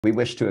We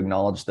wish to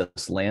acknowledge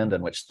this land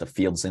in which the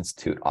Fields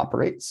Institute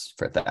operates.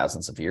 For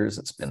thousands of years,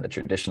 it's been the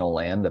traditional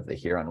land of the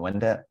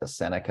Huron-Wendat, the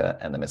Seneca,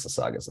 and the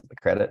Mississaugas of the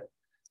Credit.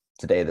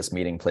 Today, this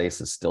meeting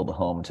place is still the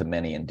home to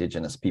many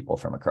Indigenous people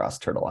from across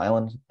Turtle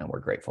Island, and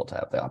we're grateful to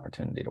have the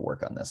opportunity to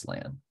work on this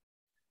land.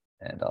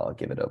 And I'll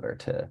give it over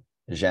to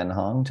Zhen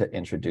Hong to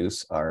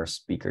introduce our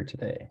speaker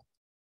today.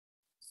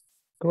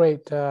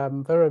 Great.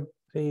 I'm very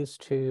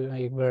pleased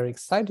very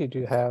excited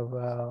to have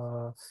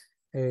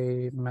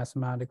a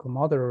mathematical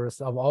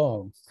modelers of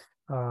own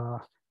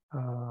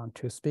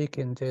to speak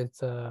in this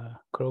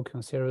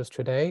colloquium series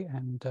today.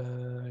 And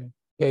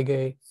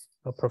Gergely,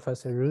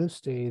 Professor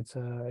Röst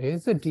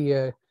is a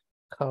dear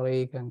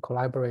colleague and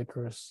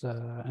collaborators,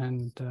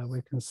 and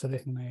we consider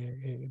him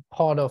a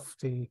part of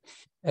the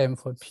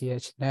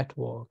M4PH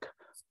network.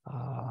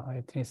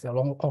 I think he's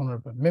an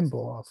honorable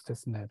member of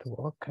this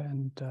network.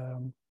 And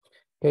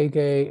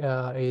Gergely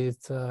is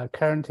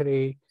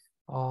currently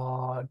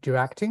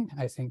directing,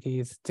 I think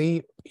he's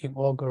the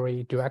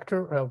inaugural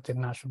director of the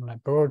National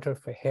Laboratory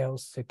for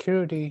Health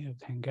Security of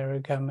the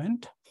Hungarian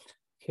government.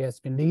 He has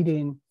been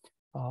leading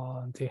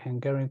the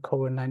Hungarian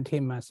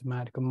COVID-19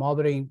 mathematical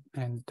modeling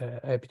and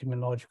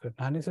epidemiological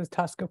analysis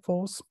task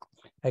force.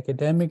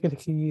 Academically,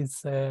 he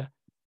is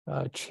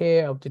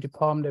chair of the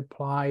Department of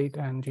Applied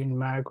and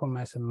Numerical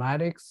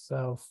Mathematics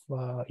of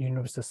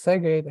University of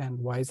Szeged and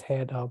vice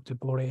head of the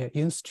Boolean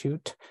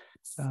Institute.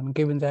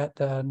 Given that,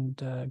 and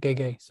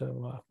Gergely,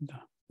 so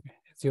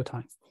it's your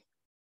time.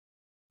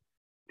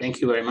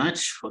 Thank you very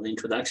much for the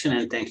introduction,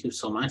 and thank you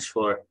so much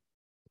for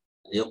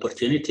the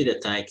opportunity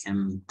that I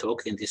can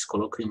talk in this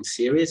colloquium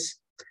series.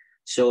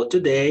 So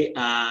today,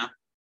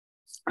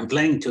 I'm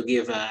planning to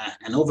give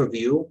an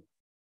overview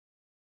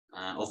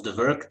of the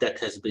work that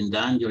has been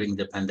done during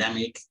the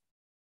pandemic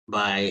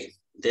by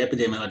the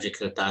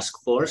Epidemiological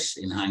Task Force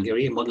in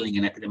Hungary, Modeling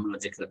and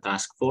Epidemiological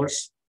Task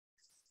Force.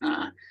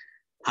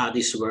 How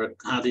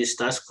this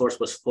task force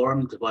was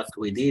formed, what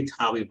we did,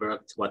 how we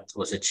worked, what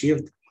was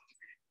achieved.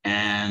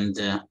 And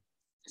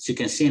as you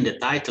can see in the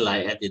title,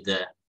 I added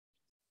the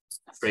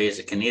phrase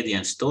 "a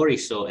Canadian story."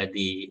 So at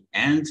the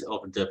end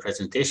of the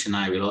presentation,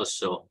 I will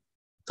also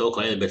talk a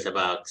little bit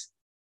about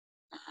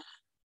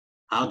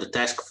how the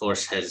task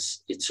force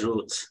has its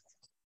roots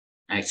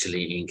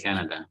actually in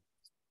Canada.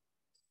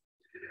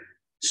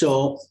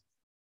 So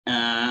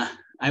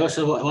I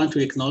also want to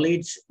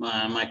acknowledge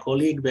my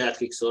colleague,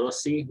 Beatrix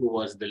Orossi, who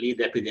was the lead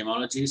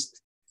epidemiologist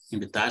in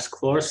the task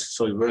force.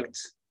 So we worked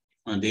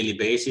on a daily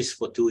basis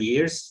for 2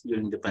 years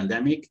during the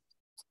pandemic.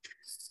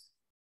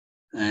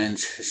 And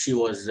she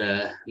was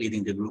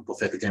leading the group of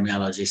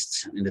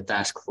epidemiologists in the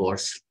task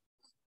force.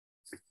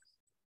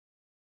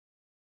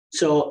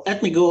 So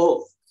let me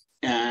go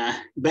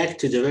back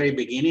to the very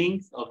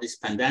beginning of this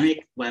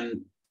pandemic,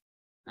 when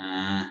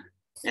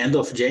end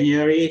of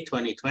January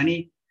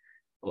 2020,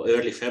 or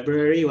early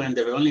February, when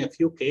there were only a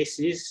few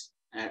cases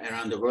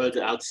around the world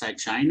outside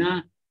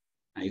China.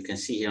 You can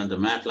see here on the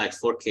map, like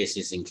 4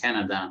 cases in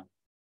Canada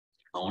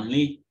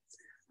only.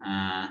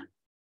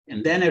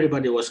 And then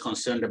everybody was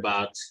concerned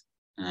about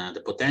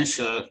the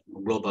potential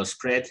global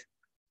spread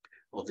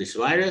of this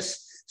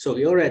virus. So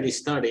we already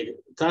started,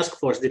 task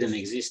force didn't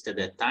exist at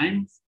that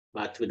time,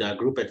 but with our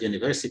group at the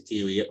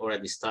university, we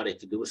already started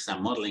to do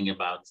some modeling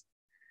about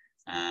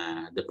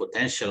the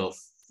potential of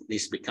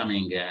this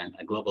becoming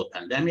a global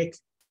pandemic.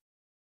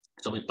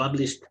 So we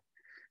published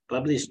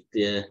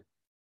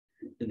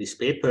this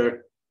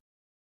paper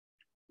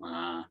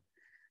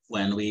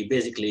when we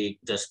basically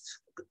just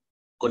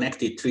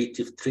connected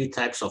three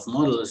types of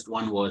models.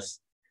 One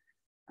was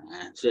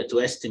to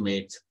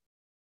estimate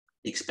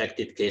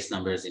expected case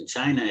numbers in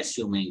China,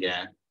 assuming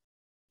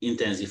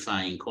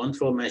intensifying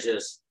control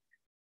measures.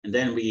 And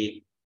then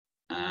we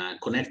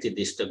connected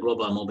this to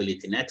global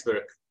mobility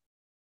network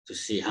to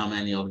see how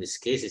many of these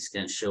cases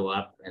can show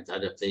up at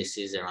other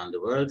places around the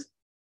world,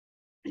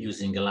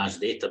 using a large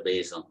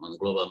database on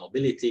global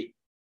mobility.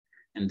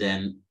 And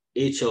then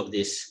each of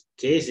these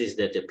cases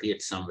that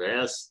appeared somewhere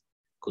else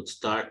could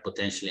start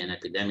potentially an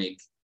epidemic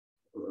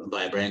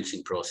by a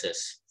branching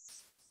process.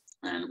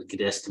 And we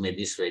could estimate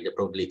this way the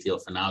probability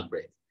of an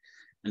outbreak.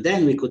 And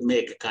then we could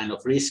make a kind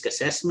of risk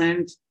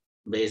assessment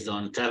based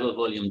on travel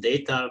volume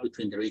data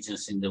between the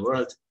regions in the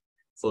world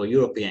for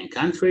European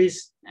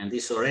countries. And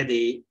this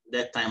already,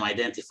 that time,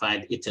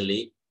 identified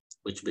Italy,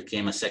 which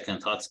became a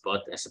second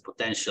hotspot, as a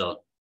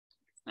potential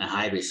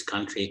high-risk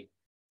country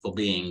for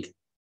being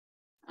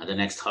the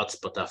next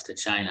hotspot after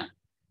China.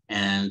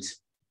 And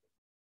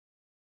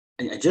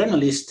a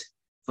journalist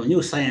from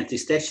New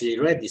Scientist actually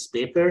read this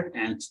paper,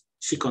 and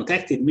she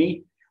contacted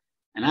me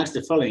and asked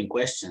the following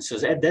question. So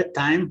at that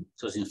time,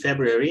 it was in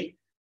February,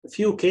 a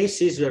few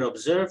cases were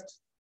observed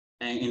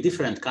in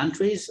different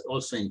countries,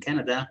 also in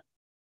Canada,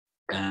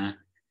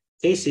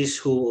 cases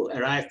who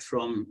arrived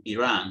from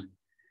Iran.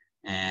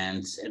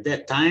 And at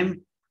that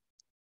time,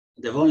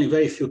 there were only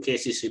very few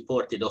cases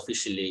reported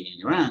officially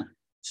in Iran.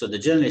 So the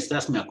journalist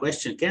asked me a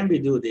question: can we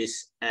do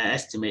this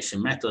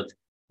estimation method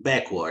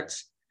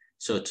backwards?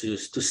 So to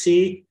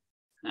see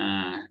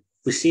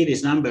we see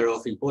this number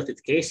of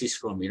imported cases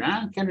from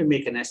Iran, can we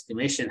make an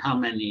estimation how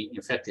many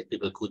infected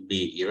people could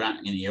be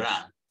in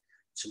Iran?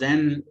 So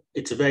then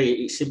it's a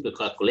very simple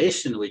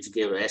calculation which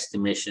gave an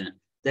estimation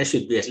there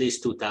should be at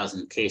least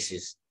 2,000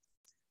 cases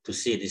to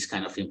see this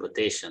kind of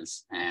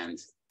importations. And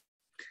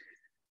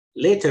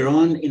later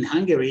on in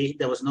Hungary,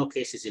 there was no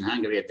cases in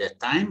Hungary at that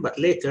time, but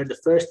later the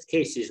first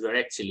cases were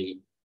actually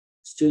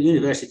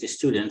university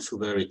students who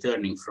were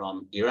returning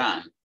from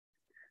Iran.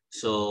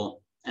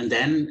 So, and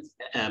then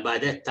by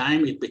that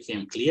time, it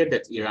became clear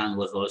that Iran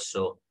was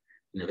also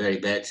in a very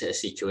bad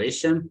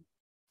situation.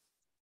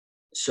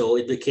 So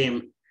it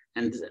became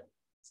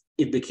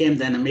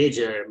then a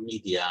major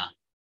media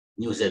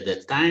news at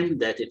that time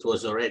that it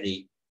was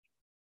already,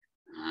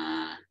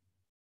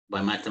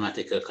 by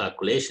mathematical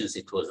calculations,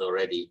 it was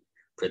already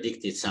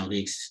predicted some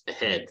weeks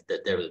ahead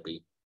that there will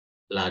be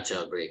large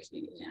outbreak.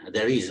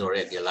 There is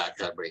already a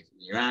large outbreak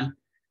in Iran,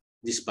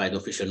 despite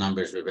official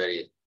numbers were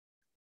very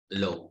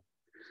low.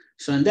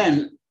 So, and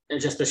then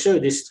just to show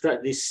this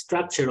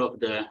structure of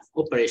the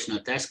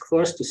operational task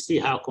force to see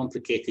how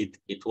complicated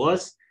it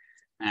was.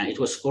 It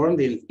was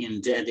formed at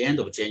the end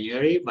of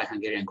January by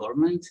Hungarian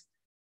government.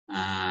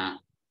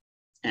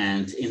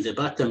 And in the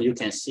bottom, you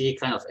can see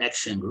kind of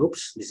action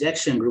groups. These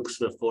action groups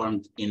were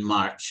formed in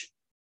March,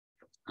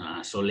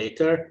 so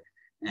later.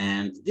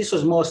 And this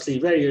was mostly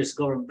various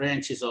government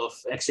branches of,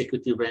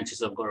 executive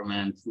branches of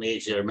government,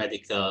 major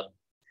medical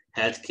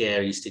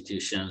healthcare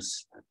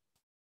institutions,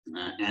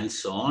 and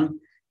so on,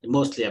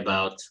 mostly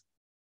about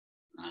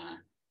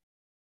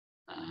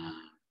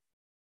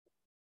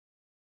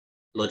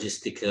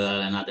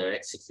logistical and other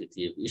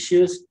executive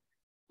issues.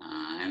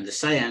 And the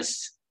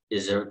science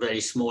is a very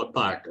small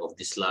part of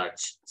this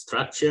large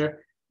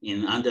structure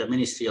under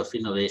Ministry of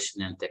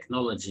Innovation and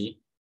Technology.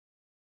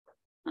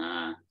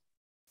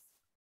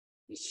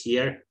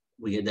 Here,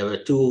 there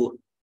were two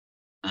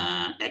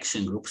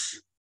action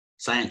groups,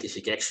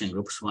 scientific action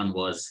groups. One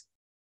was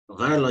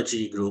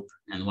virology group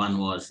and one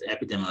was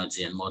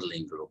epidemiology and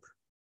modeling group.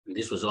 And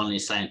this was only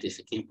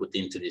scientific input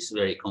into this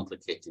very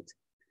complicated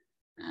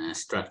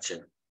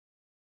structure.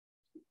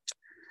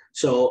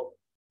 So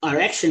our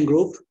action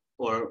group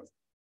or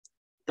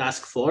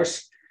task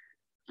force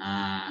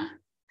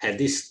had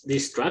this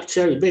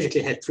structure. We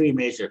basically had three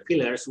major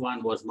pillars.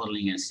 One was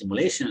modeling and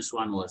simulations,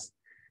 one was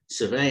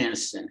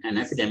surveillance and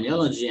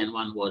epidemiology, and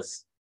one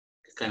was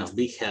kind of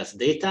big health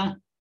data.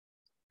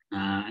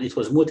 And it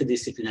was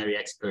multidisciplinary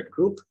expert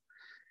group.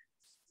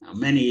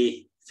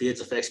 Many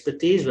fields of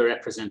expertise were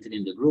represented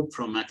in the group,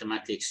 from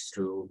mathematics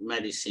through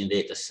medicine,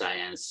 data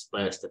science,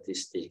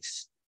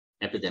 biostatistics,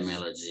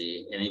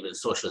 epidemiology, and even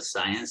social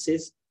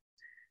sciences.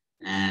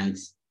 And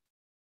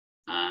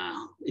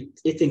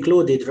it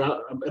included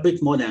a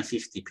bit more than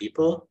 50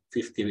 people,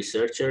 50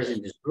 researchers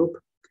in this group.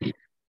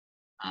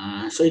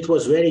 So it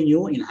was very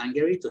new in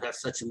Hungary to have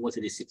such a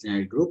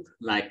multidisciplinary group,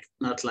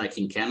 not like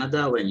in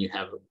Canada, when you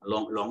have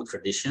long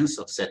traditions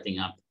of setting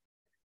up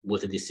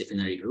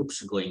multidisciplinary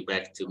groups going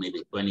back to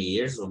maybe 20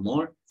 years or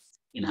more.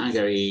 In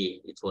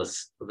Hungary, it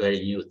was a very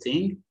new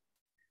thing.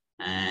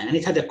 And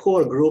it had a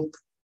core group,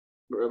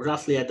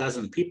 roughly a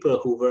dozen people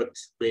who worked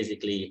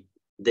basically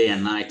day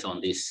and night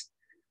on this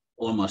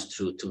almost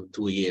through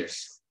 2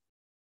 years.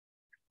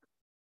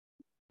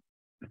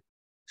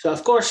 So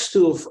of course,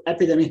 to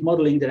epidemic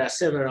modeling, there are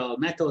several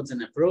methods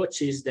and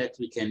approaches that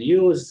we can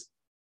use.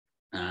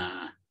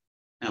 And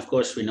of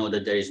course, we know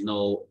that there is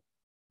no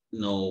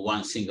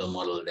one single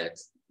model that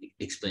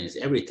explains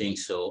everything.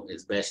 So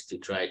it's best to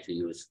try to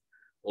use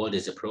all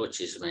these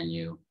approaches when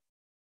you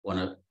want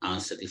to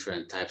answer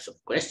different types of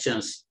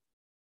questions.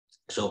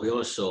 So we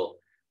also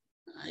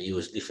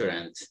use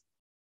different,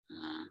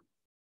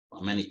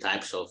 many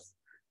types of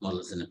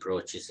models and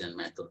approaches and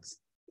methods.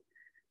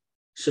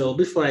 So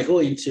before I go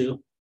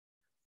into,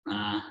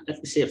 let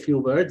me say a few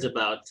words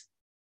about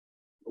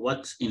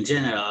what, in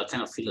general,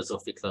 kind of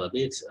philosophical a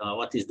bit,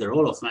 what is the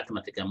role of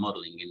mathematical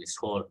modeling in this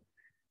whole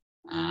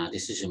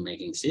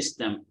decision-making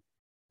system.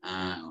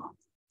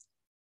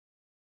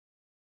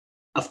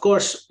 Of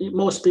course,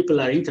 most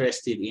people are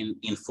interested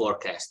in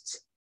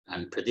forecasts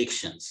and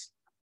predictions.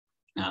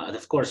 And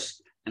of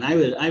course, and I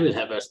will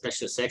have a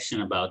special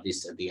section about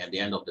this at the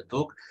end of the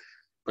talk.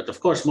 But of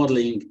course,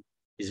 modeling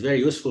is very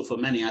useful for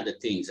many other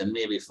things, and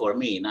maybe for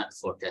me, not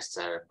forecasts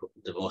are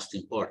the most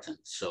important.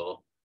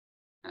 So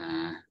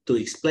to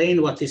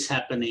explain what is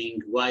happening,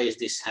 why is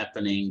this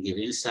happening, give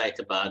insight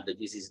about the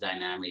disease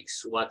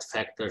dynamics, what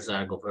factors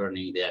are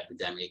governing the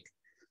epidemic,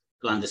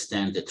 to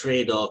understand the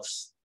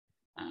trade-offs.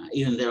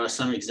 Even there are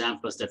some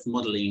examples that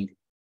modeling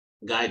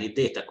guided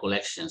data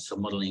collection. So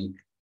modeling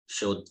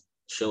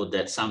showed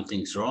that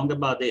something's wrong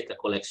about data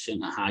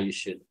collection and how you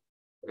should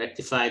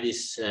rectify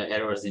these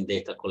errors in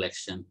data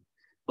collection.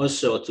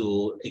 Also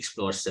to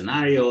explore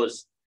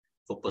scenarios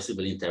for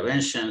possible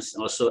interventions,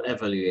 also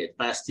evaluate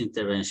past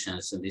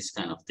interventions and these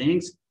kind of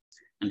things,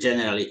 and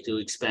generally to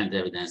expand the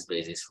evidence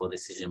basis for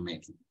decision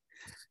making.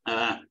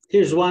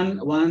 Here's one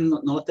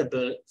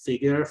notable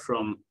figure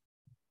from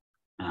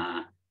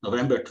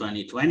November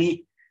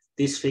 2020.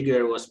 this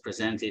figure was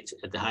presented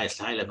at the highest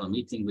high-level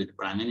meeting with the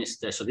Prime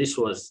Minister. So this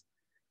was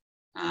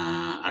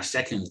our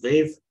second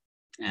wave,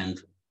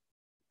 and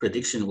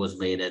prediction was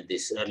made at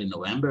this early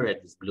November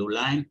at this blue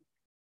line.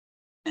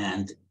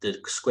 And the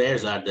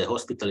squares are the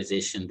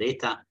hospitalization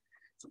data,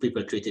 so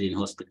people treated in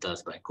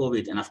hospitals by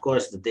COVID. And of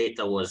course, the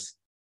data was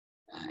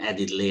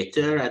added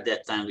later. At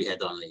that time, we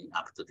had only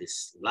up to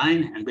this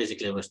line, and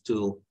basically there was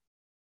two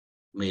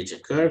major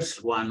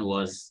curves. One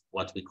was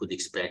what we could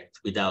expect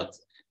without,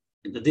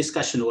 the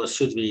discussion was,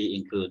 should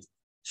we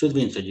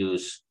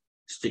introduce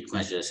strict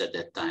measures at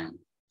that time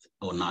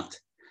or not?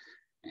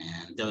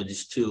 And there were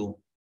these two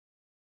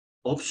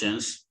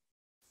options.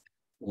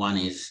 One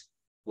is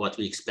what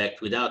we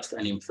expect without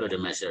any further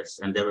measures.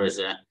 And there was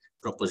a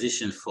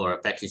proposition for a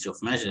package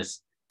of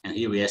measures. And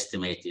here we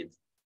estimated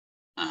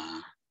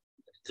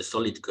the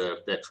solid curve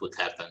that would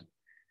happen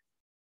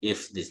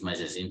if these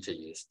measures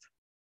introduced.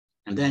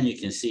 And then you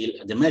can see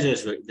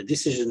the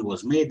decision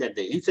was made that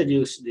they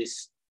introduced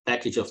this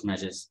package of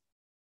measures,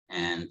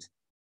 and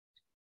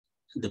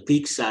the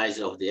peak size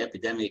of the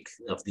epidemic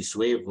of this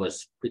wave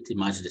was pretty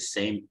much the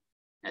same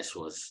as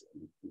was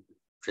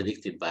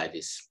predicted by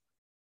this.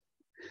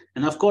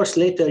 And of course,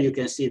 later you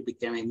can see it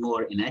becoming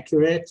more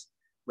inaccurate,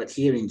 but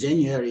here in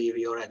January,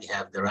 we already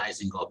have the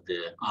rising of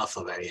the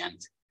alpha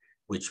variant,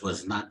 which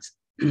was not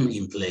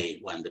in play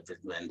when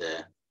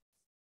the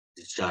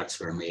charts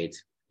were made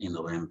in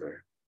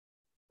November.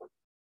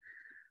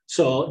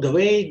 So the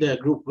way the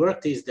group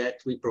worked is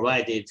that we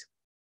provided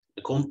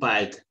a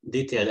compiled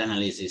detailed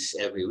analysis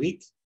every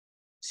week,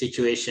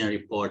 situation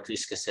report,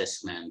 risk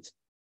assessment,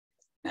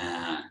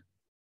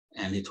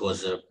 and it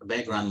was a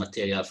background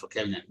material for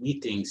cabinet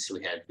meetings.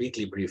 We had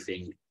weekly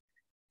briefing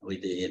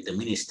with the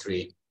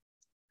ministry,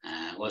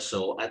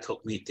 also ad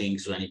hoc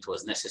meetings when it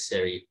was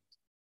necessary.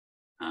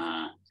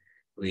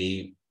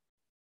 We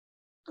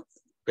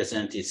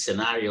presented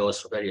scenarios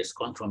for various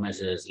control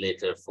measures,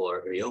 later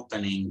for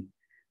reopening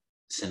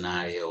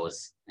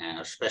scenarios,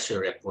 and special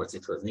reports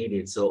it was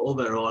needed. So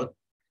overall,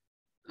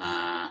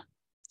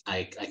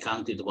 I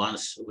counted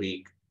once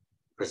we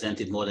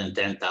presented more than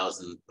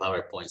 10,000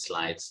 PowerPoint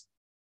slides.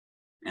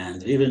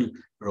 And we even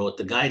wrote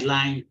a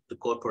guideline to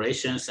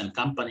corporations and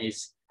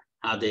companies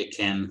how they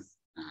can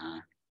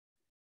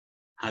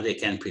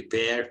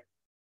prepare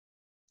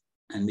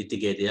and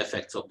mitigate the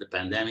effects of the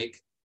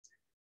pandemic.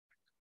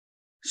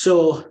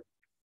 So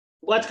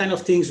what kind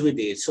of things we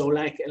did? So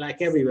like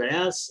everywhere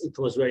else, it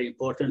was very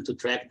important to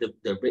track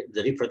the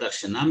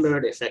reproduction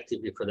number, the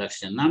effective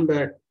reproduction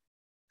number.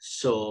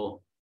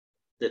 So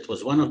that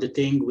was one of the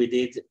things we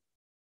did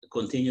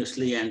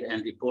continuously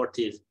and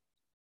reported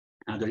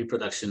the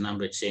reproduction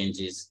number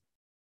changes.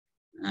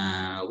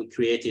 We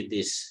created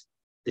this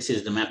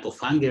is the map of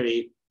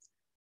Hungary,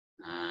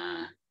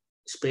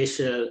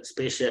 spatial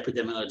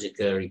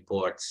epidemiological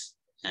reports,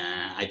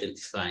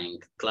 identifying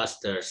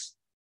clusters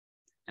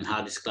and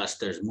how these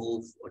clusters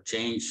move or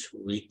change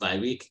week by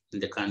week in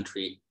the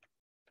country.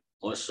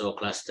 Also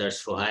clusters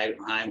for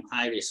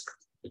high risk,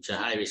 which are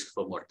high risk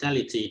for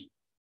mortality.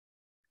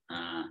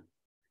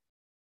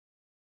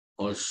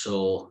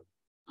 Also,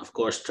 of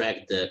course,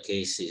 track the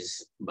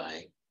cases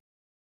by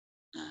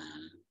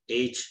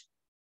age,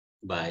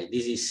 by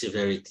disease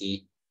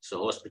severity,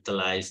 so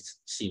hospitalized,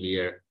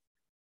 severe,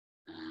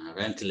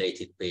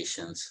 ventilated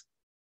patients,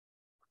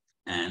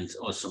 and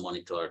also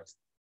monitored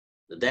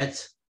the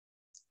death,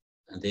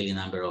 a daily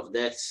number of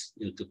deaths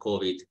due to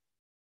COVID,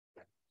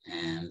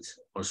 and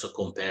also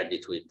compared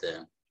it with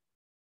the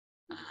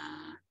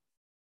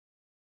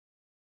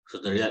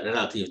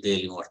relative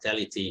daily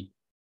mortality.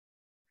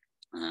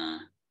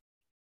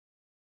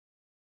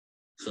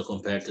 So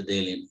compared to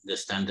the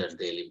standard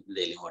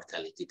daily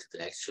mortality to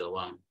the actual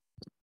one.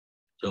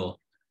 So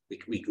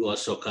we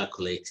also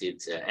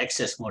calculated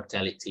excess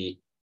mortality,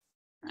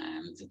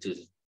 and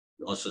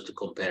also to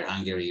compare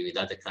Hungary with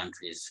other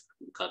countries,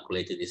 we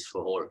calculated this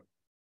for whole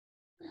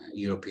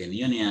European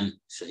Union.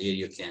 So here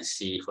you can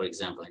see, for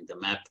example, in the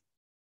map,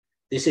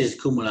 this is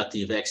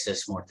cumulative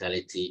excess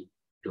mortality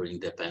during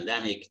the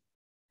pandemic,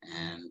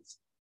 and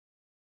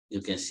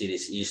you can see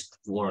this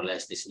more or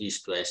less this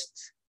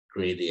east-west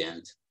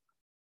gradient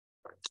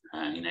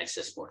in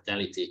excess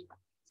mortality.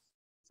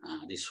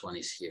 This one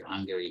is here,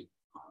 Hungary,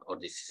 or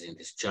this is in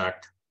this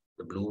chart,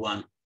 the blue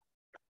one,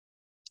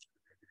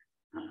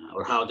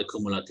 or how the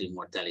cumulative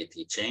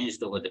mortality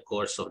changed over the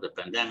course of the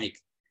pandemic.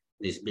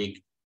 These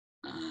big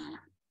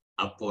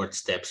upward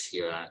steps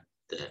here are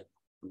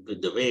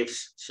the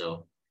waves.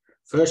 So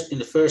in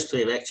the first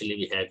wave, actually,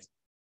 we had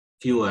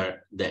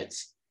fewer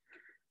deaths,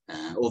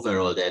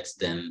 overall deaths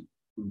than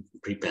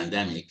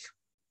pre-pandemic.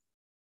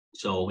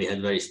 So we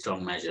had very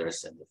strong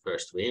measures at the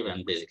first wave,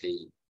 and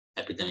basically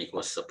epidemic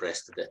was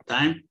suppressed at that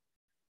time.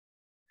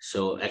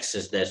 So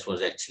excess deaths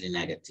was actually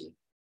negative.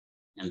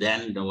 And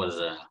then there was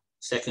a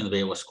second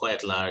wave was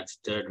quite large,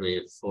 third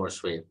wave,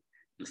 fourth wave,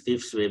 and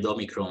fifth wave, the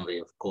Omicron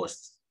wave,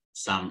 caused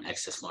some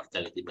excess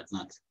mortality, but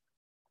not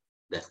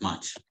that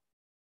much.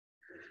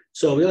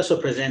 So we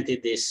also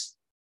presented these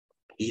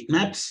heat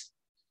maps.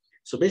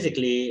 So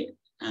basically,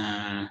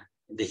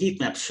 the heat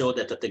map showed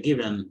that at a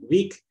given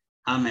week,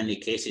 how many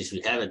cases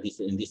we have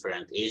in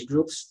different age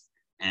groups,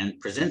 and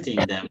presenting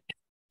them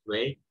this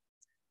way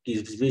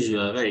gives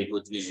very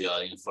good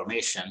visual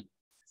information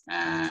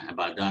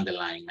about the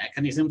underlying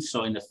mechanisms.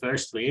 So in the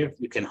first wave,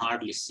 you can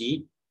hardly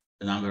see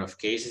the number of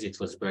cases. It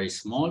was very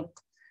small.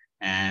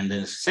 And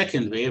the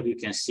second wave, you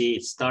can see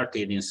it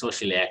started in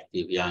socially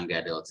active young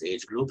adults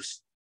age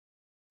groups.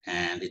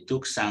 And it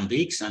took some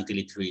weeks until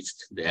it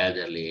reached the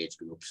elderly age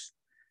groups.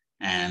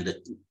 And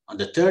on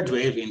the third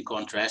wave, in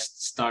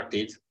contrast,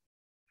 started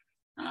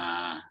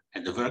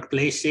at the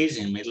workplaces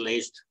in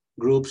middle-aged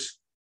groups,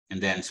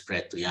 and then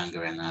spread to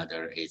younger and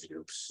other age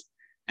groups.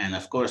 And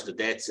of course, the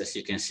deaths, as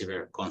you can see,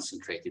 were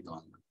concentrated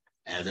on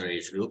elder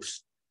age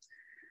groups.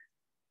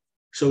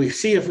 So we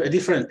see a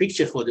different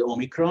picture for the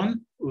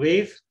Omicron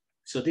wave.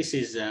 So this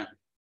is,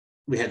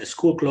 we had a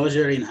school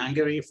closure in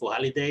Hungary for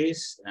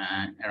holidays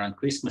around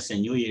Christmas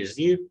and New Year's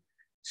Eve.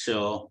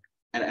 So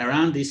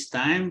around this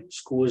time,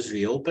 schools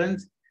reopened,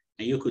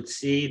 and you could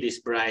see this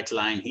bright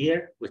line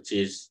here, which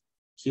is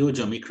huge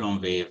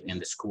Omicron wave in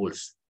the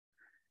schools.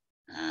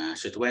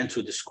 So it went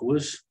through the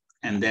schools,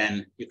 and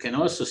then you can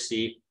also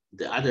see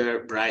the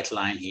other bright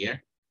line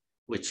here,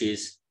 which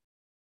is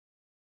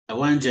a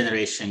one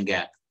generation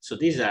gap. So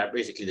these are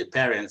basically the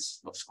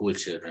parents of school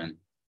children,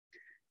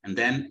 and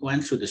then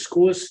went through the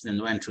schools,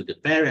 then went through the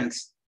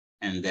parents,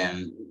 and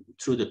then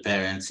through the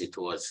parents, it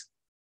was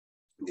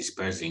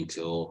dispersing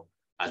to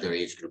other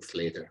age groups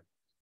later.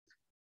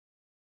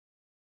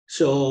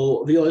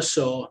 So we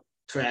also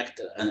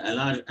tracked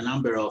a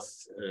number of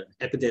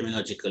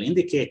epidemiological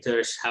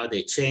indicators, how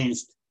they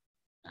changed,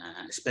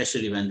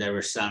 especially when there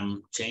were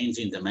some change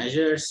in the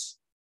measures,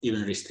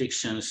 even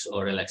restrictions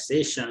or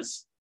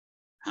relaxations,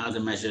 how the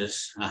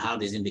measures, how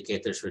these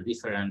indicators were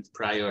different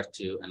prior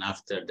to and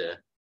after the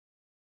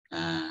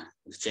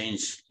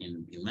change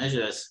in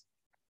measures.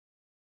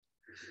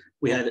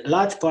 We had a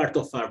large part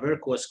of our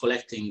work was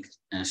collecting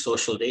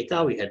social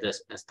data. We had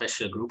a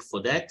special group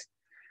for that.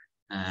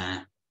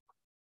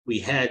 We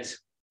had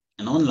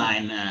an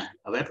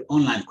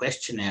online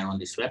questionnaire on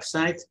this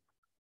website.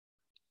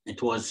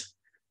 It was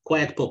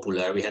quite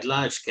popular. We had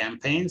large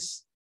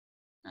campaigns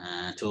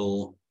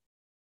to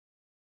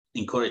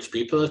encourage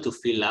people to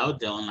fill out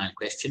the online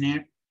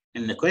questionnaire.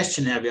 In the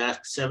questionnaire, we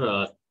asked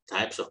several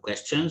types of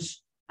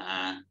questions.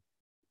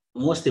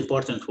 Most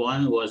important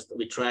one was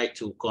we tried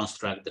to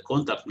construct the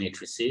contact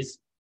matrices.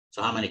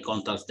 So how many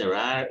contacts there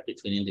are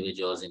between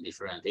individuals in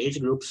different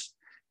age groups.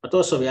 But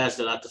also we asked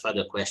a lot of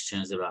other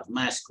questions about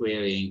mask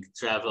wearing,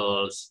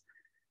 travels,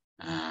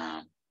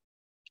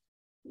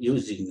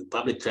 using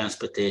public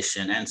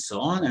transportation, and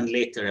so on, and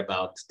later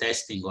about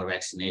testing or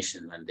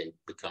vaccination when they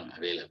become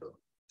available.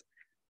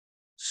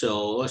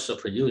 So also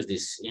produce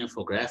these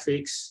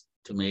infographics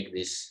to make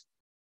this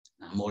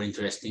more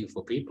interesting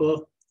for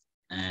people.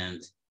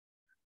 And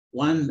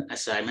one,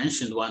 as I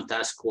mentioned, one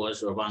task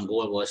was, or one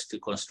goal was to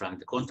construct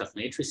the contact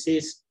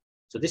matrices.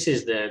 So this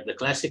is the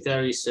classical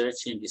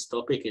research in this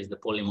topic is the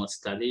polymorph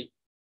study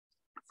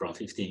from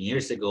 15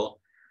 years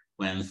ago,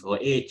 when for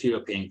 8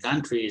 European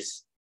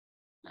countries,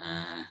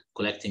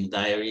 collecting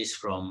diaries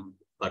from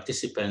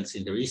participants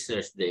in the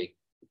research, they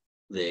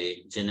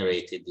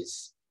generated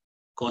these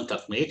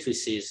contact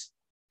matrices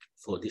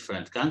for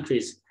different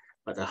countries,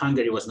 but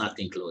Hungary was not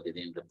included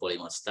in the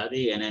polymorph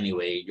study. And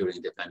anyway,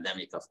 during the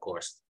pandemic, of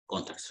course,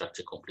 contact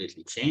structure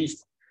completely changed.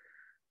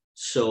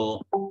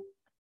 So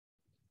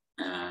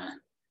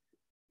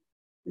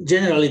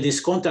generally,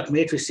 these contact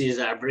matrices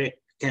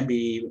can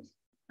be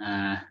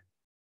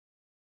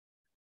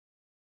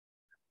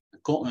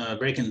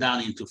broken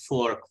down into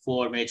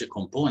four major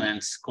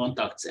components.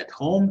 Contacts at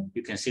home.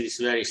 You can see this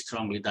very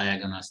strongly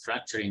diagonal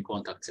structure in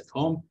contacts at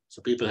home.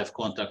 So people have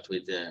contact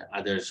with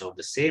others of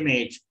the same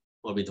age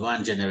or with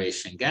one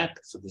generation gap.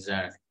 So these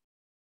are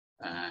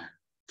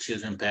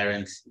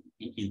children-parent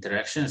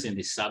interactions in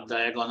these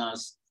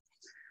sub-diagonals.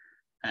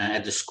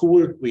 At the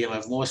school, we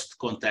have most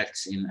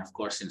contacts of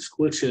course, in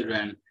school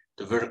children,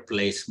 the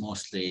workplace,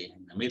 mostly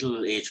in the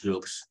middle age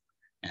groups,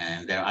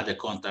 and there are other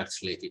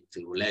contacts related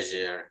to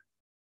leisure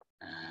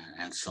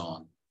and so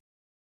on.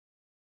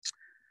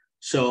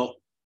 So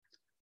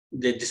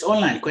this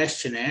online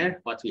questionnaire,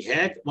 what we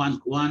had,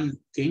 one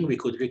thing we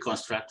could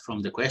reconstruct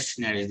from the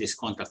questionnaire is these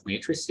contact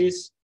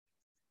matrices.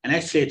 And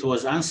actually it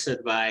was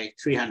answered by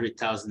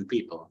 300,000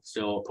 people.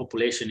 So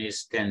population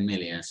is 10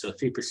 million. So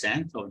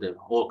 3% of the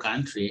whole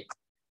country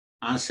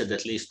answered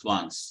at least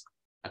once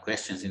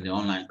questions in the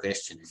online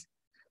questionnaire.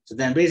 So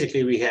then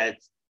basically we had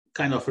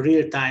kind of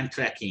real-time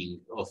tracking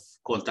of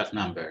contact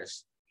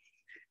numbers.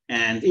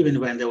 And even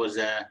when there was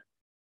a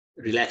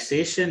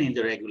relaxation in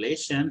the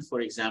regulation,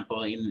 for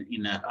example,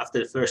 after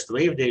the first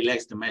wave, they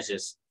relaxed the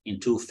measures in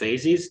 2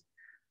 phases.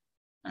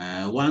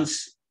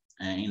 Once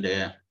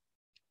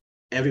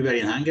everywhere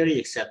in Hungary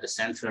except the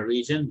central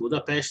region,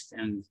 Budapest,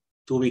 and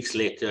 2 weeks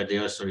later, they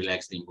also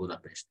relaxed in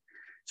Budapest.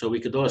 So we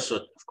could also,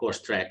 of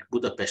course, track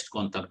Budapest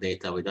contact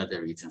data with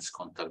other regions'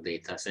 contact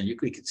data. And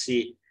we could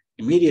see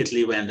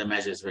immediately when the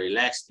measures were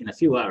relaxed, in a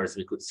few hours,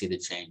 we could see the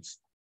change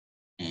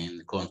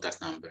in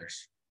contact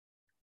numbers.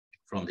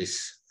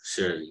 these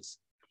surveys.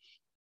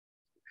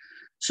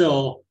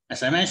 So,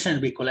 as I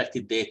mentioned, we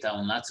collected data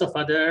on lots of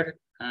other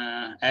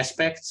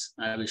aspects.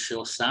 I will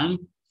show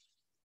some.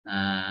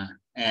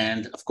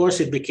 And of course,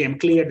 it became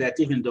clear that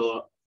even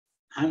though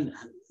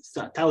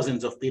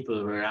thousands of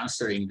people were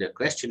answering the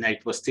questionnaire,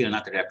 it was still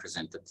not a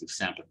representative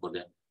sample for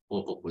the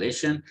whole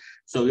population.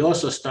 So we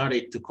also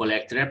started to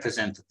collect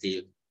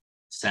representative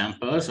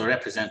samples or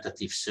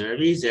representative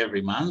surveys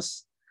every month,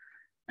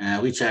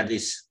 which are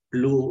these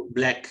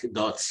black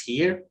dots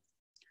here.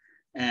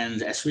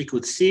 And as we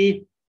could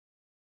see,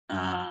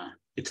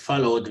 it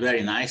followed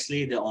very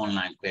nicely the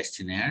online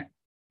questionnaire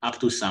up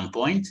to some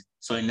point.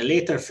 So in the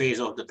later phase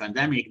of the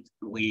pandemic,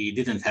 we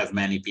didn't have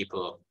many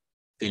people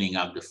filling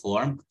up the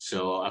form.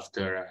 So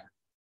after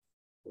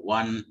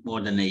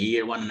more than a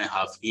year,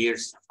 1.5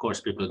 years, of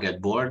course, people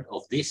get bored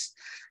of this.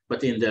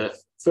 But in the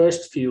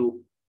first year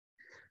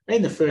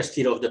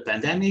of the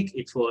pandemic,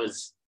 it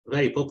was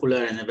very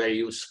popular and very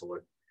useful.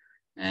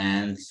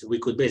 And we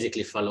could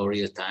basically follow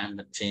real time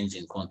the change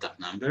in contact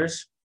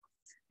numbers.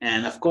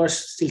 And of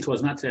course, still it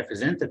was not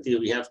representative.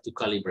 We have to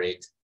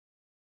calibrate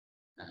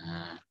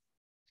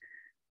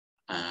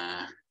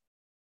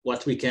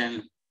what we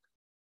can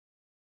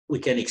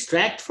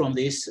extract from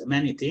this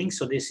many things.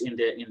 So this in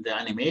the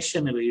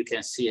animation, maybe you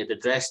can see the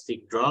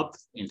drastic drop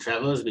in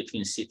travels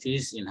between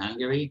cities in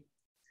Hungary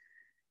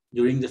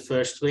during the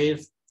first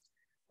wave.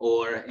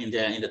 Or in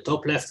the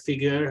top left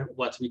figure,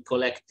 what we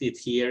collected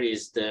here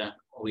is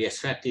we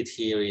extracted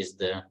here is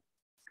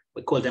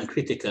we call them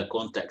critical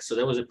contacts. So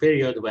there was a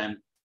period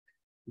when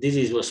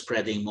disease was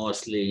spreading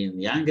mostly in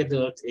young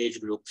adult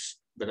age groups,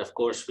 but of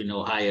course we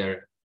know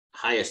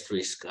highest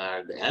risk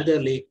are the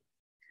elderly.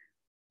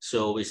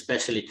 So we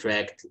specially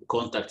tracked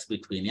contacts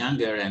between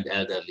younger and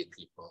elderly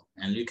people.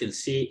 And you can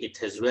see it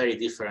has very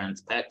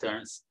different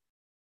patterns.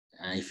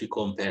 If you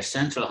compare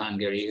central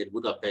Hungary,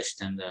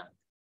 Budapest and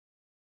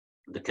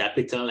the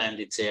capital and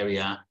its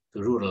area,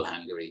 to rural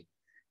Hungary.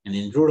 And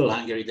in rural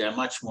Hungary, there are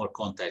much more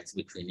contacts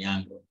between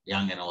young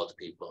and old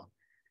people.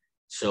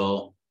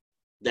 So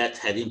that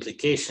had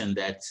implication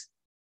that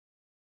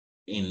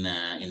in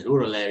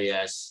rural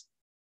areas,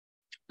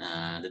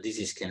 the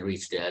disease can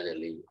reach the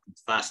elderly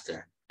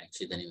faster,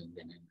 actually, than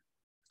in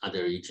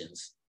other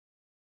regions.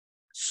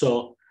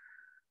 So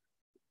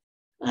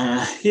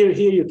here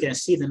you can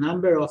see the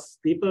number of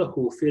people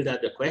who filled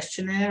out the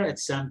questionnaire.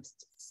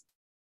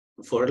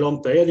 For a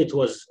long period, it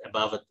was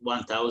above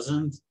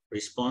 1,000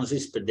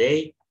 responses per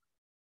day.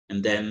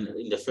 And then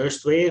in the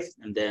first wave,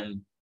 and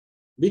then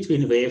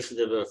between waves,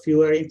 there were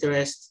fewer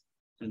interests.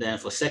 And then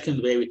for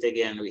second wave,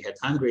 we had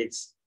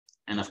hundreds.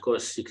 And of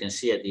course, you can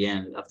see at the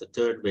end, after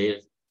third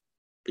wave,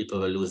 people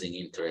were losing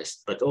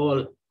interest. But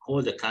all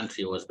the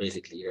country was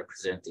basically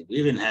represented. We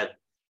even have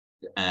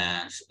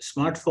a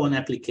smartphone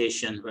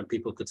application when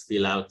people could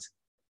fill out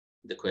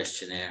the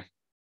questionnaire.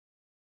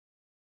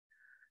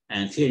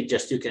 And here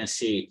you can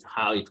see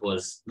how it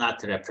was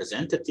not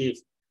representative.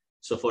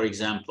 So for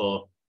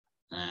example,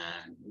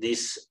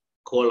 these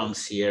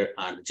columns here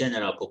are the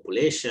general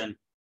population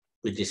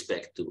with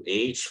respect to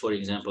age, for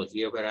example,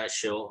 here where I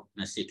show,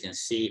 as you can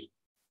see,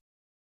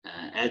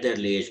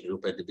 elderly age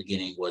group at the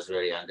beginning was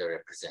very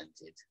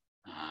underrepresented.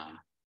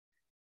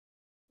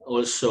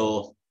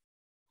 Also,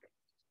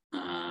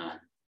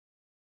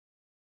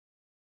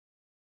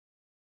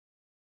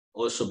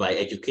 by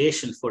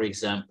education, for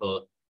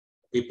example,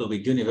 people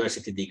with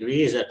university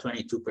degrees are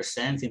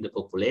 22% in the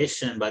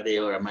population, but they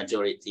were a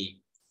majority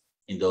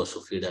in those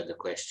who filled out the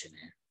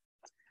questionnaire.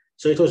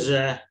 So it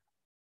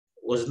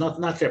was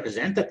not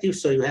representative.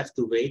 So you have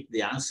to weight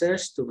the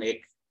answers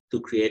to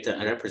create a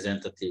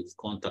representative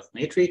contact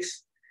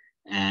matrix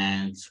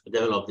and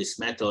develop this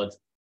method,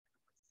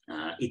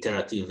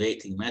 iterative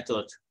weighting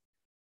method.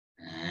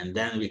 And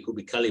then we could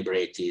be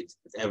calibrated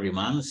every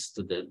month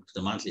to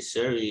the monthly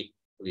survey.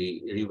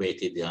 We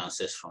reweighted the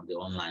answers from the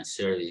online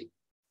survey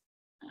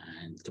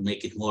and to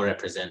make it more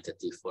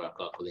representative for our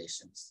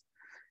calculations.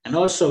 And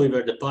also we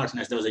were the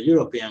partners. There was a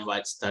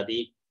European-wide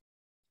study,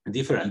 a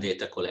different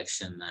data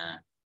collection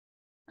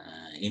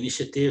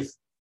initiative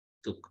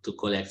to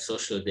collect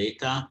social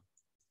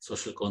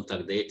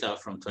contact data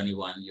from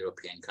 21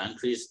 European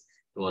countries.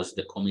 It was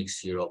the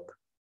Comics Europe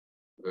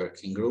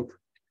working group,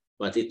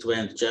 but it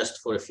went just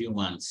for a few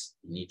months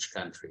in each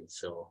country.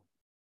 So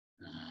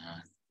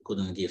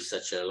couldn't give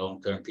such a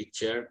long-term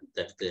picture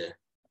that the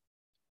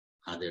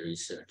other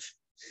research.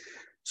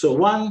 So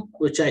one,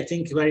 which I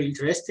think very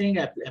interesting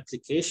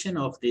application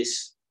of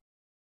this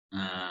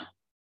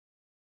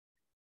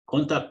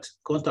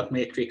contact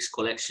matrix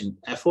collection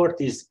effort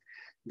is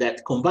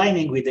that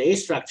combining with the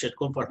age-structured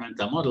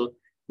compartmental model,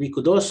 we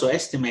could also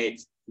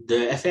estimate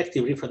the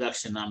effective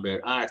reproduction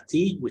number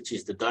RT, which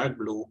is the dark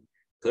blue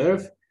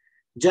curve,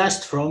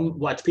 just from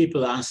what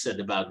people answered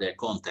about their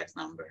contact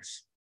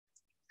numbers,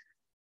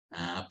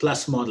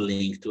 plus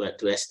modeling to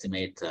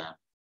estimate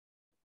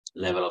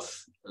level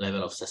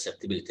of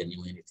susceptibility and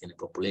immunity in the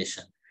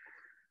population.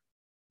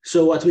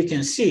 So what we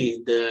can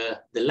see, the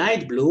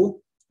light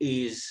blue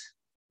is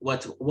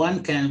what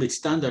one can, with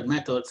standard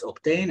methods,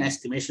 obtain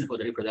estimation for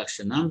the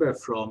reproduction number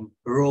from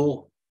raw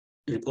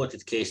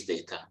reported case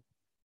data.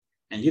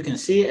 And you can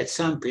see at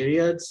some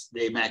periods,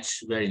 they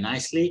match very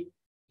nicely.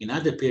 In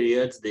other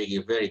periods, they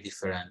give very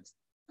different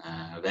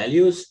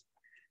values.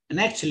 And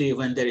actually,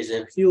 when there is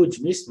a huge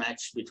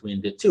mismatch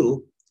between the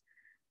two,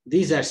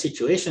 these are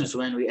situations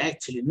when we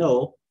actually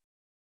know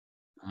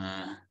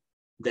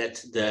that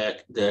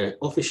the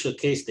official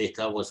case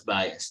data was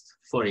biased.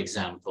 For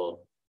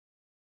example,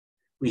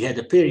 we had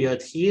a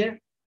period here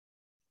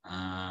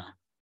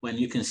when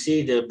you can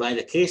see by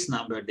the case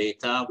number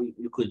data,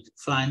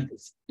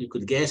 you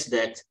could guess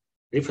that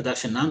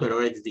reproduction number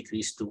already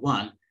decreased to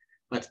 1,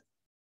 but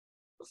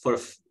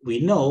we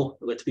know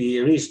that we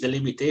reached the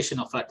limitation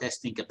of our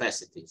testing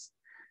capacities.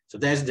 So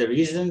that's the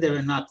reason there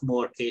were not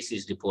more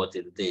cases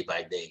reported day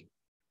by day.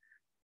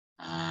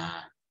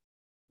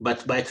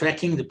 But by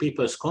tracking the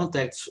people's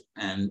contacts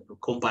and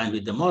combined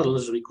with the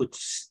models, we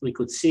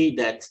could see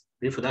that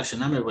reproduction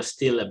number was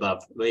still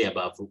way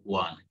above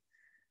 1.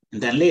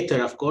 And then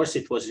later, of course,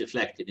 it was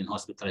reflected in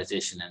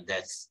hospitalization and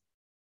deaths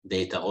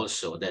data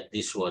also, that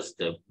this was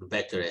the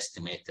better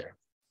estimator.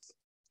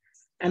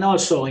 And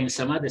also in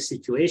some other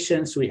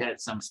situations, we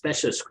had some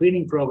special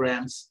screening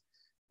programs.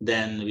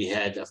 Then we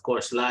had, of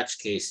course, large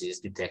cases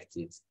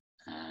detected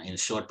in a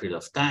short period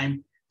of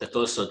time that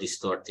also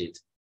distorted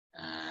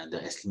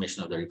the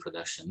estimation of the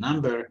reproduction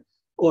number.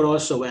 Or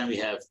also when we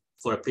have,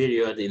 for a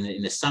period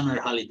in the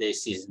summer holiday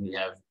season, we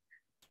have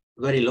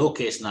very low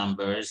case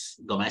numbers,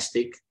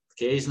 domestic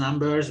case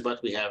numbers,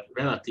 but we have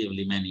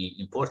relatively many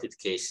imported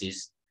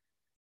cases.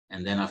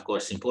 And then, of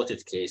course,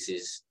 imported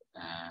cases,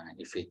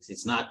 if it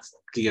is not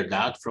cleared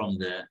out from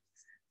the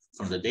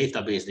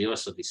database, they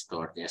also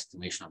distort the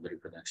estimation of the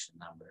reproduction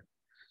number.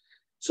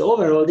 So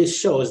overall, this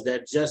shows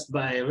that just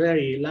by a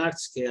very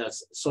large-scale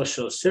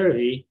social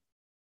survey,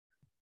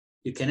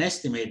 you can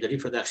estimate the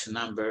reproduction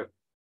number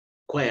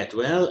quite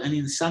well,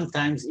 and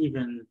sometimes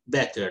even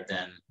better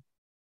than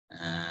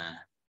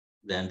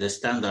the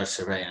standard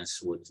surveillance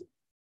would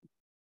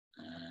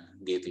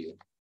give you.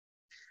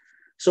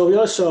 So we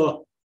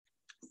also,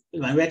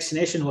 when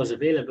vaccination was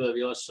available,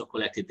 we also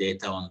collected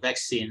data on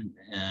vaccine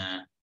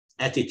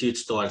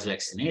attitudes towards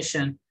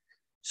vaccination.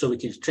 So we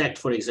could track,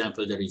 for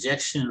example, the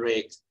rejection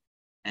rate,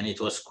 and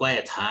it was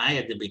quite high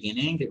at the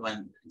beginning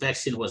when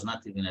vaccine was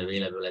not even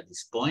available at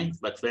this point,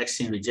 but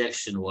vaccine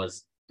rejection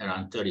was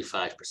around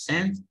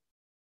 35%.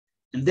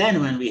 And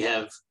then when we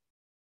have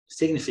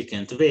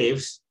significant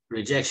waves,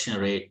 rejection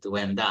rate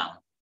went down.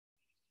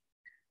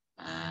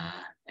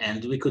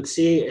 And we could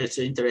see, it's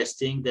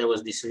interesting, there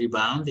was this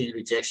rebound in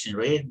rejection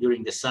rate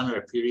during the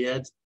summer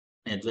period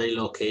at very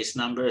low case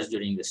numbers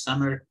during the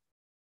summer.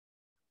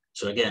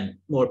 So again,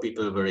 more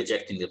people were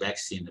rejecting the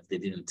vaccine if they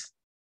didn't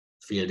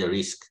feel the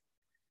risk.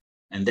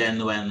 And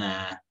then when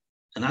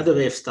another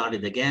wave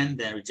started again,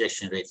 then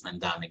rejection rate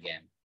went down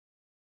again.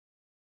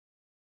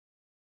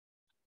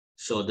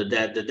 So the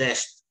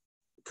dashed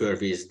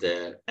curve is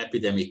the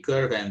epidemic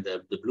curve, and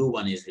the blue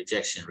one is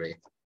rejection rate.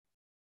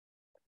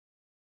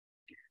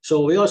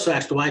 So we also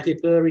asked why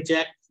people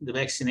reject the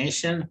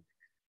vaccination.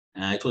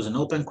 It was an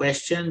open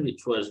question,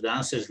 which was the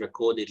answers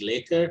recorded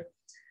later.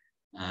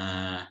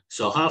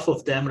 So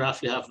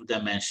roughly half of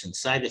them mentioned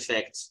side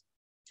effects.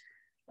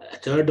 A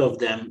third of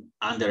them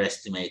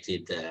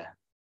underestimated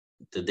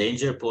the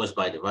danger posed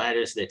by the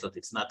virus. They thought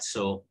it's not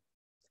so,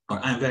 or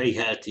I'm very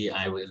healthy,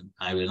 I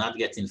will not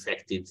get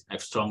infected, I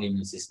have strong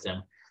immune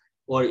system,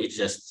 or it's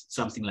just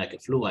something like a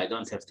flu, I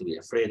don't have to be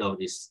afraid of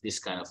this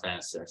kind of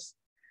answers.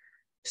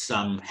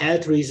 Some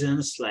health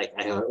reasons, like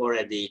I have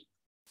already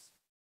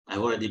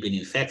been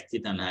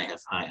infected and I have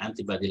high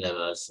antibody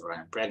levels, or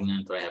I'm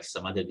pregnant, or I have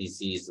some other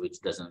disease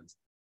which doesn't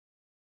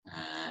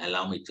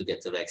allow me to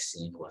get the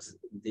vaccine, was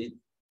the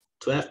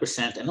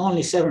 12%, and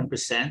only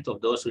 7%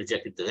 of those who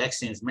rejected the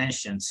vaccines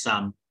mentioned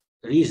some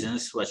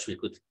reasons which we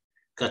could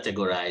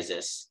categorize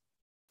as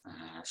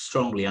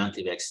strongly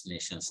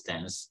anti-vaccination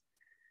stance,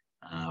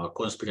 or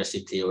conspiracy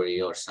theory,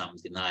 or some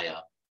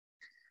denial.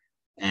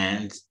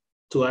 And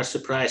to our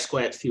surprise,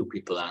 quite few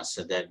people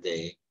answered that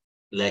they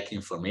lack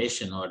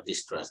information or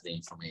distrust the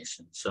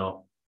information.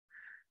 So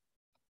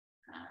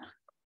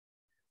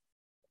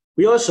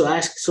we also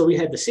asked, so we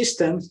had the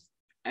system.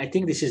 I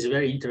think this is a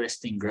very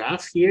interesting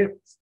graph here.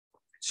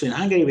 So in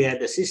Hungary, we had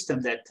the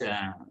system that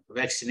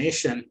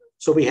vaccination,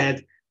 so we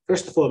had,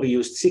 first of all, we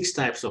used 6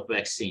 types of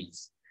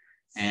vaccines,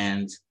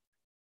 and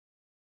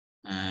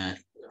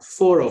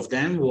 4 of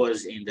them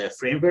was in the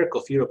framework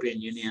of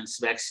European Union's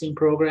vaccine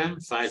program,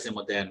 Pfizer,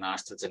 Moderna,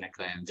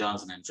 AstraZeneca, and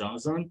Johnson &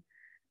 Johnson.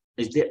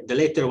 The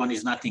later one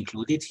is not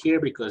included here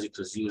because it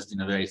was used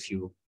in a very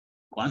few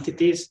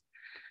quantities.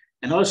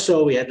 And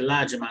also we had a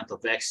large amount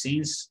of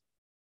vaccines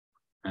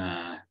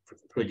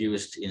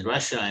produced in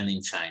Russia and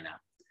in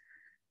China,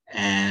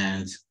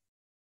 and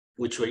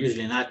which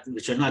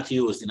are not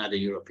used in other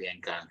European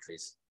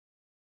countries.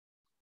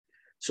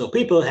 So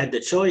people had the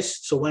choice.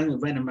 So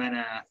when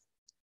a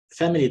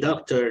family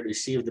doctor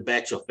received a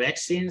batch of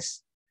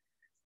vaccines,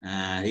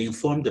 he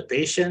informed the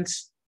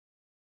patients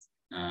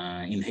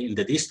in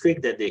the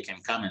district that they can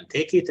come and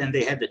take it, and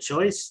they had the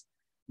choice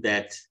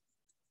that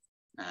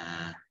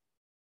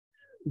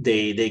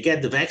they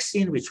get the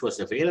vaccine which was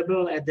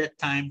available at that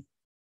time,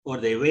 or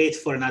they wait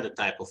for another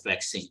type of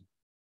vaccine.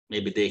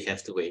 Maybe they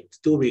have to wait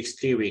 2 weeks,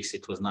 3 weeks.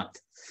 It was not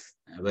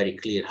very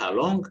clear how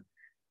long,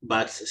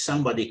 but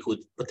somebody could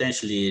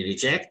potentially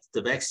reject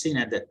the vaccine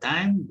at that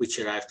time, which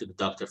arrived to the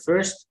doctor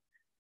first,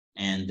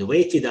 and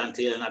waited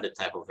until another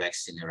type of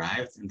vaccine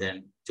arrived and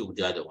then took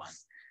the other one.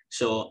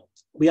 So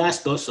we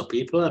asked also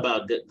people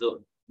about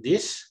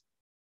this,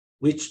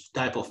 which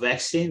type of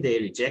vaccine they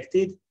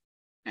rejected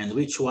and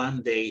which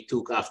one they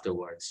took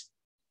afterwards.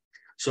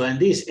 So in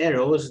these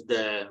arrows,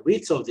 the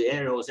width of the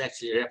arrows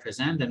actually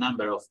represent the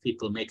number of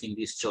people making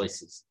these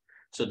choices.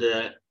 So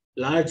the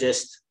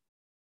largest,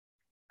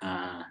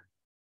 the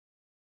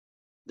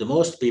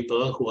most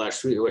people who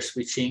were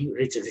switching,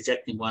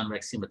 rejecting one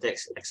vaccine but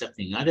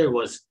accepting other,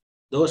 was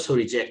those who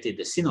rejected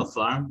the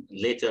Sinopharm,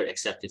 later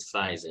accepted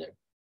Pfizer.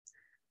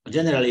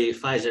 Generally,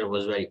 Pfizer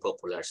was very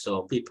popular,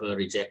 so people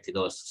rejected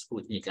also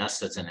Sputnik,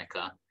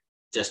 AstraZeneca,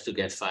 just to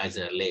get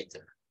Pfizer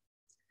later.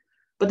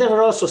 But there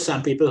were also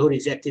some people who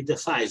rejected the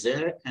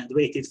Pfizer and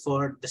waited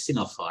for the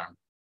Sinopharm,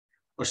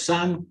 or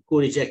some who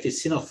rejected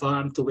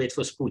Sinopharm to wait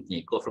for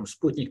Sputnik, or from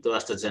Sputnik to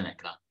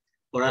AstraZeneca,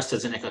 or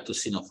AstraZeneca to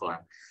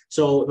Sinopharm.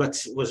 So what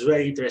was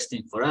very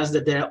interesting for us,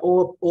 that there are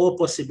all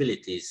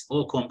possibilities,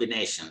 all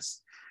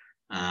combinations.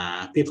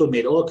 People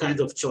made all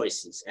kinds of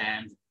choices,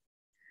 and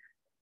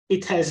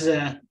it has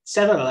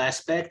several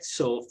aspects.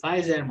 So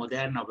Pfizer,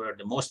 Moderna were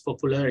the most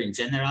popular in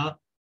general,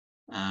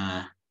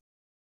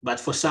 but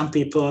for some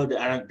people,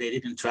 they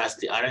didn't trust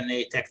the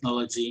RNA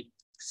technology,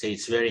 say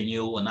it's very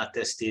new and not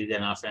tested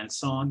enough and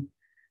so on.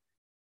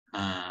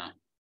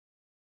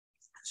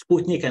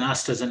 Sputnik and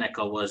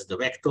AstraZeneca was the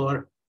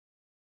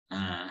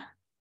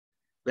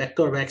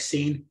vector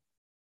vaccine,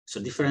 so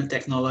different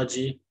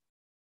technology.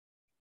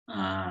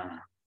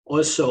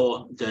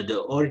 Also,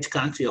 the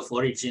country of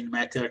origin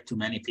mattered to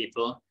many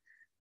people.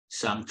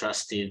 Some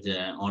trusted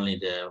only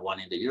the one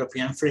in the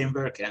European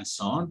framework and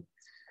so on.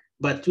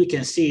 But we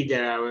can see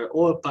there are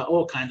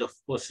all kinds of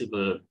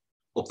possible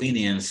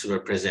opinions were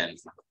present.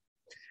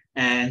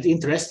 And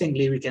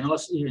interestingly, we can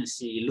also even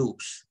see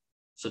loops.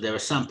 So there were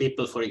some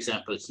people, for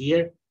example,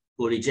 here,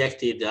 who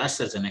rejected the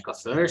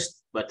AstraZeneca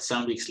first, but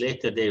some weeks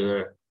later they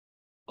were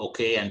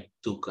okay and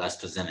took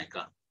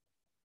AstraZeneca.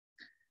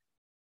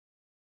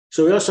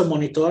 So we also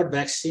monitored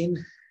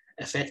vaccine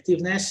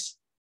effectiveness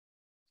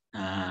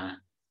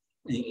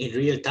in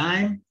real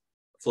time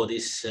for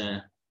these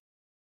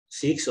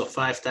 6 or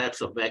 5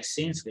 types of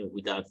vaccines.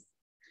 Without,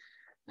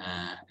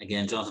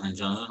 again, Johnson &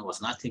 Johnson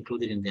was not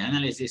included in the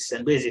analysis,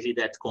 and basically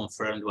that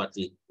confirmed what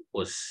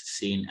was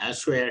seen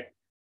elsewhere,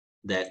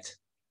 that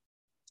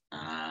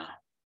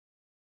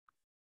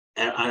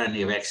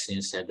RNA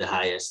vaccines had the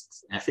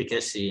highest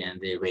efficacy,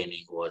 and the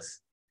waning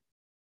was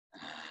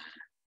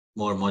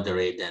more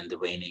moderate than the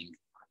waning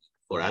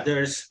for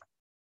others.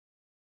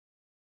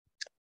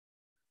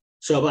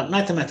 So about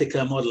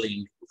mathematical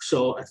modeling.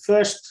 So at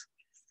first,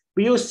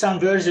 we used some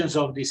versions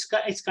of this.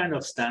 It's kind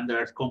of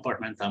standard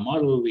compartmental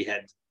model. We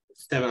had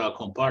several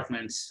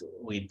compartments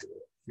with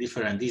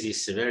different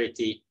disease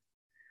severity,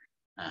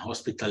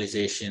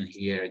 hospitalization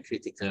here,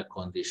 critical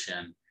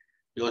condition.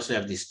 We also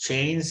have these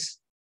chains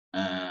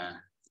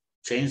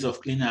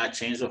of cleanup,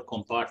 chains of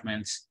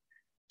compartments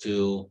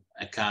to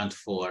account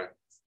for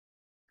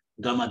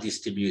gamma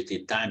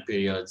distributed time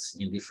periods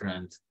in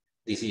different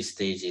disease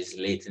stages,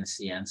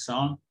 latency, and so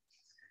on.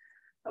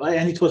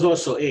 And it was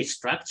also age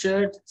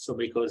structured. So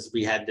because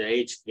we had the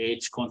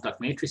age contact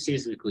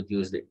matrices, we could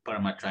use the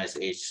parameterized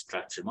age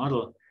structure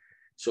model.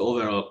 So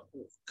overall,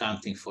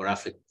 counting for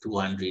roughly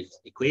 200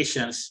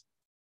 equations.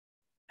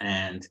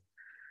 And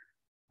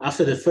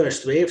after the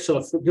first wave,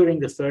 so during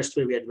the first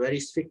wave, we had very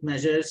strict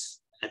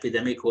measures.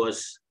 Epidemic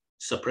was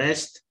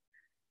suppressed.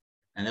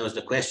 And there was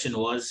the question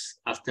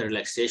was, after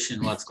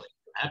relaxation, what's going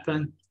to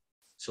happen?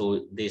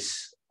 So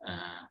this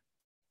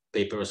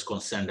paper was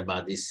concerned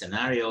about these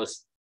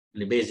scenarios.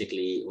 And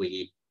basically,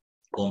 we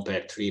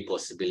compared 3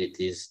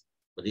 possibilities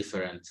for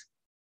different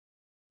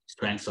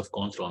strengths of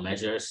control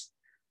measures,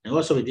 and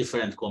also with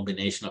different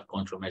combination of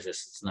control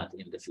measures. It's not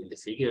in the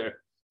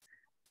figure.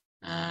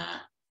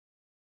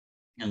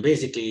 And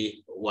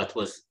basically, what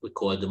we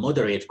call the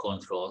moderate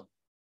control,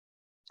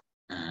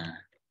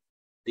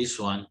 this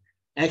one,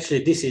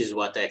 actually, this is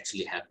what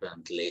actually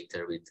happened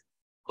later with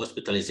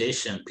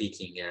hospitalization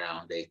peaking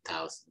around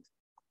 8,000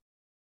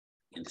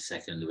 in the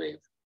second wave.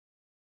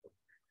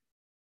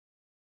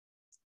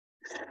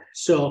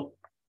 So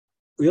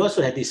we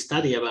also had this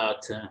study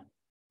about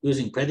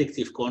using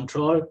predictive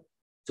control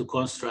to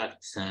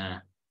construct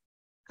kind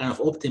of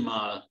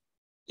optimal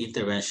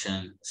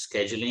intervention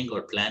scheduling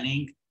or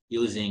planning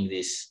using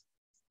this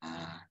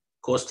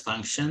cost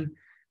function,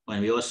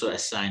 when we also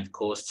assigned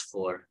costs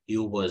for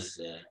U was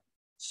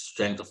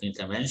strength of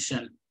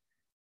intervention.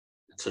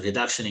 So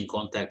reduction in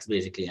contacts,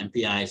 basically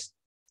MPIs,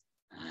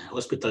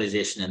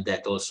 hospitalization, and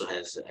that also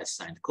has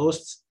assigned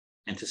costs.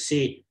 And to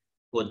see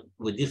what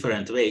with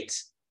different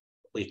weights,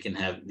 we can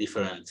have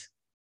different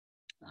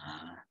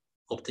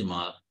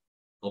optimal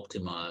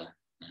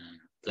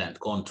plant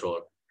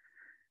control.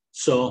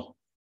 So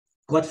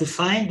what we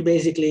find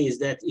basically is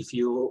that if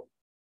you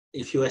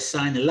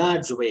assign a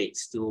large weight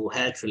to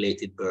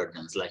health-related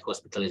burdens like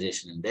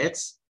hospitalization and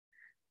deaths,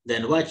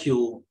 then what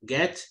you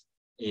get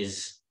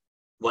is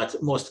what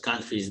most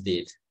countries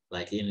did.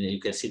 Like you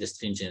can see the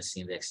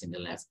stringency index in the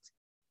left,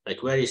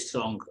 like very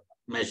strong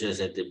measures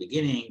at the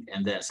beginning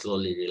and then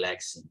slowly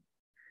relaxing.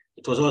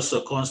 It was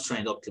also a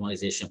constrained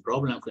optimization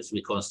problem because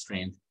we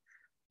constrained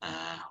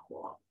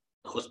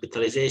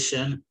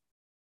hospitalization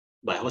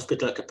by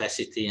hospital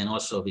capacity, and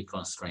also we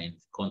constrained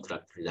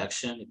contract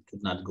reduction. It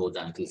could not go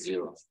down to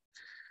zero,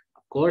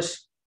 of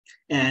course.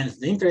 And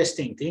the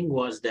interesting thing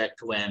was that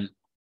when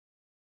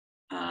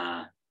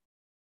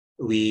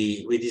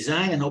we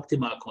designed an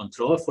optimal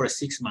control for a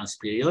 6-month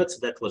period, so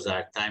that was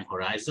our time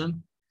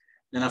horizon.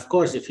 Then of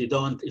course, if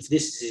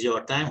this is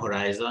your time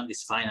horizon,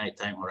 this finite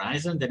time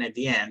horizon, then at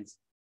the end,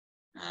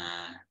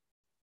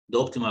 the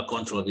optimal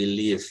control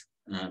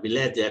will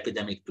let the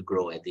epidemic to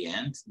grow at the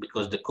end,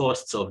 because the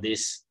costs of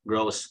this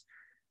growth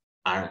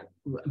are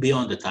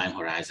beyond the time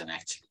horizon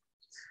actually.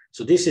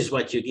 So this is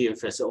what you give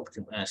as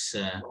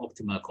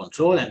optimal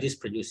control, and this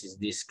produces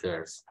these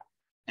curves.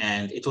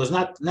 And it was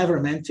never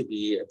meant to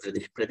be a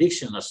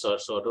prediction or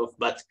sort of,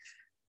 but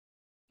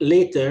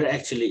later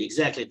actually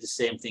exactly the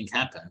same thing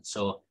happened.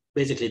 So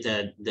basically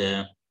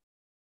the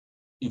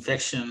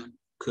infection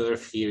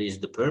curve here is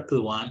the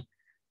purple one,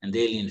 and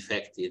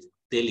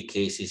daily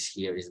cases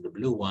here is the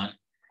blue one.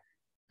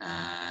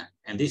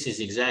 And this is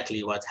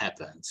exactly what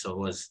happened. So it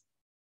was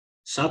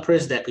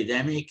suppressed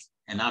epidemic,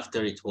 and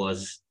after it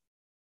was,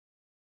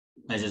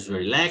 measures were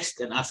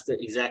relaxed, and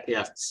exactly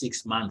after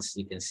 6 months,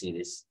 you can see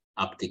this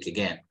uptick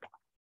again.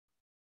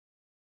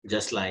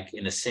 Just like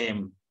in the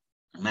same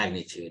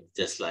magnitude,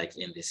 just like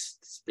in this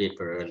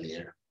paper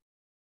earlier.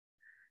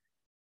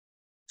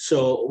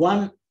 So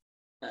one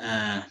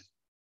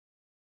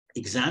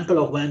example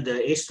of when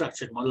the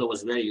age-structured model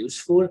was very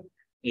useful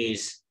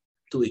is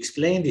to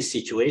explain this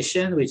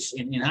situation, which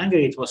in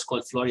Hungary it was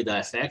called Florida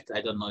effect.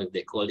 I don't know if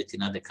they call it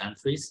in other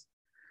countries.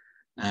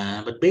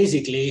 But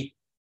basically,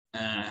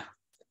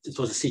 it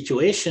was a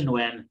situation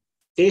when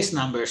case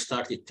numbers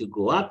started to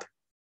go up,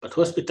 but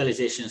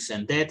hospitalizations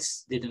and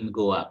deaths didn't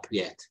go up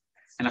yet.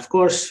 And of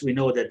course, we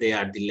know that they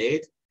are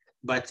delayed,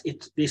 but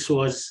this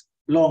was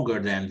longer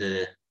than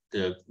the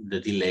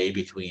delay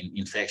between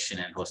infection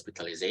and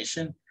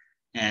hospitalization.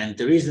 And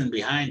the reason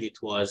behind it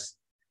was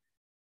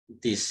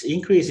this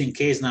increase in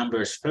case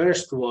numbers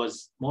first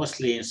was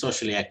mostly in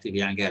socially active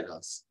young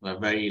adults, who are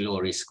very low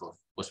risk of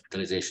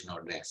hospitalization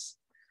or death.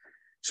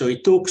 So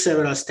it took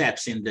several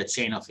steps in the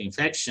chain of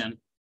infections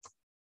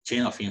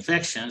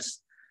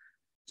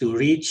to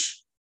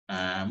reach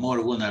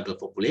more vulnerable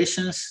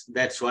populations.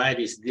 That's why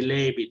this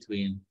delay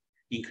between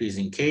increase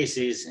in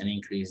cases and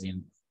increase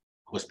in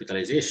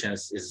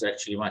hospitalizations is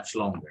actually much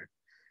longer.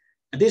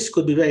 And this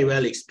could be very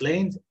well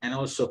explained and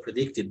also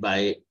predicted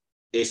by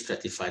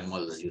age-stratified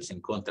models using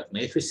contact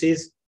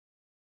matrices,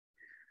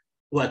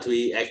 what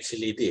we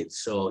actually did.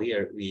 So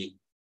here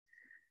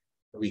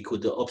we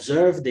could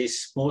observe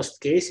this. Most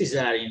cases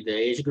are in the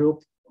age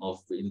group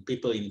in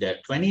people in their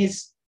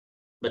 20s,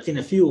 but in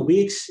a few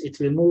weeks, it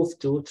will move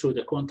through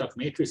the contact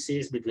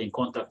matrices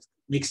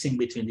mixing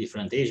between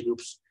different age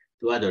groups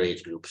to other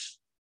age groups.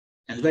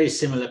 And very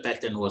similar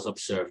pattern was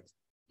observed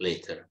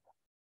later.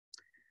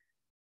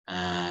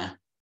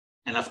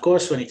 And of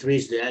course, when it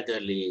reached the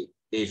elderly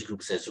age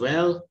groups as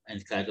well,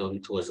 and kind of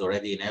it was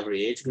already in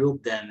every age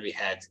group, then we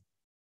had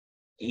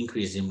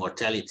increase in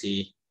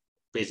mortality.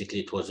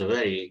 Basically, it was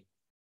in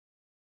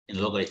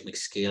logarithmic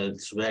scale,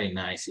 it's very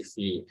nice if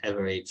we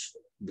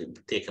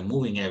take a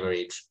moving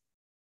average,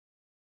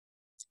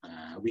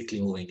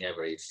 weekly moving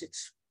average,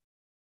 it's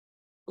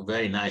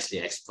very nicely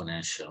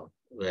exponential,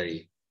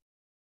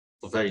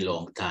 for very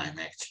long time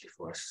actually,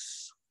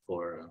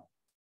 for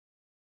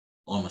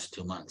almost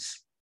 2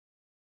 months.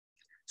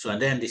 So, and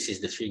then this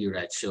is the figure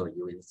I showed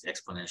you in its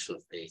exponential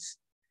phase.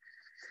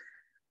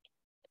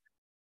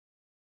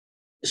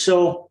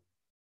 So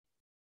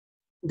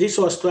this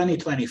was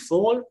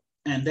 2024,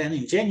 and then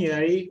in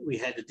January we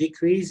had a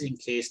decrease in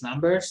case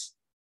numbers,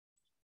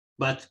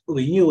 but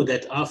we knew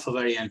that alpha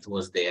variant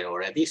was there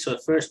already. So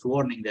first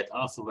warning that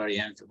alpha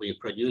variant we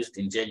produced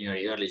in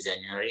January, early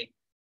January,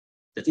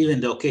 that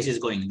even though cases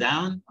going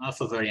down,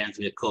 alpha variant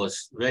will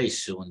cause very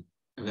soon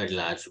a very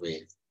large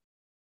wave.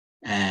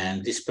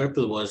 And this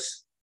purple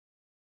was,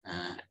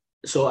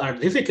 so our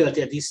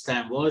difficulty at this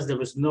time was there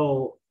was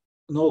no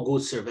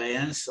good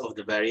surveillance of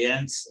the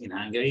variants in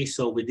Hungary.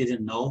 So we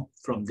didn't know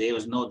there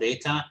was no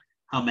data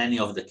how many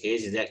of the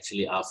cases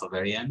actually alpha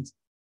variant.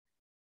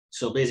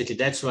 So basically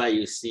that's why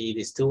you see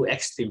these two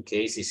extreme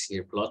cases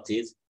here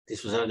plotted.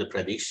 This was the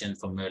prediction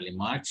from early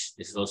March.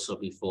 This is also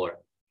before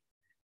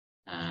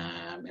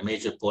a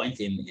major point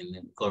in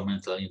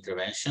governmental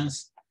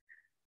interventions.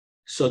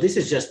 So this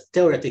is just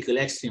theoretical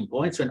extreme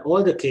points when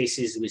all the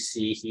cases we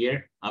see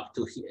here up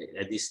to here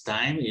at this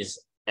time is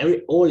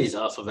all is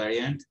alpha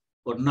variant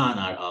or none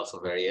are alpha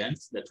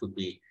variants. That would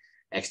be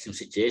extreme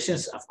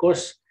situations. Of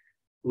course,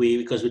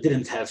 because we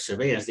didn't have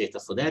surveillance data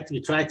for that,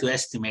 we tried to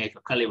estimate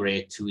or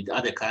calibrate with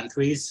other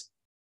countries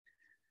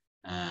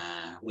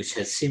which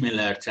had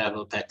similar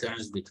travel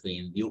patterns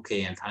between UK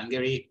and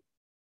Hungary.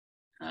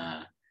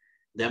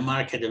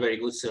 Denmark had a very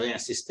good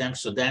surveillance system.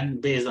 So then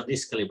based on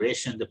this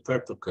calibration, the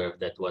purple curve,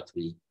 that's what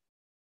we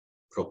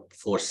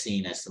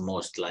foreseen as the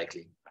most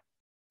likely.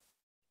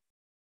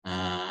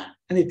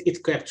 And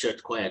it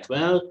captured quite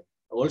well.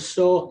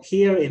 Also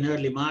here in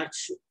early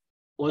March,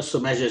 also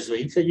measures were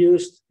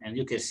introduced, and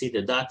you can see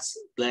the dots,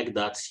 black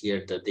dots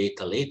here, the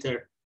data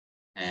later.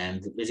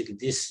 And basically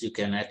this you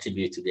can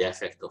attribute to the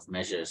effect of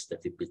measures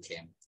that it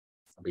became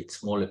a bit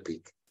smaller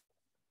peak.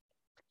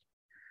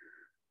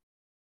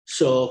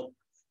 So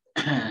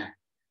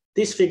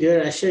this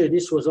figure I show you,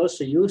 this was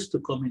also used to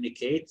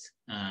communicate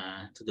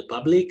to the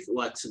public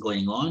what's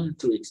going on,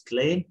 to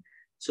explain.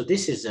 So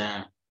this is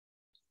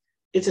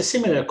it's a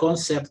similar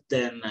concept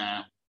than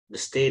the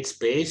state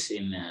space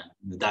in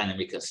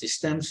dynamical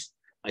systems.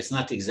 It's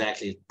not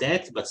exactly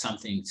that, but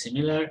something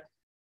similar.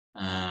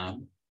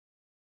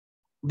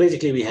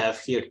 Basically, we have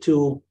here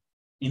two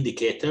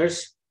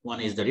indicators.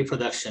 One is the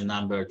reproduction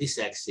number, this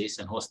axis,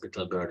 and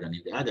hospital burden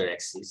in the other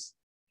axis.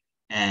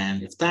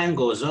 And if time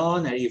goes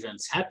on or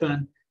events happen,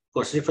 of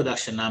course,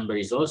 reproduction number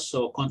is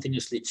also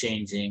continuously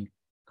changing.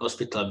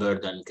 Hospital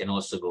burden can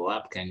also go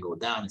up, can go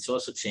down. It's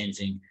also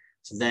changing.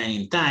 So then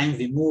in time,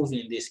 we move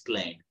in this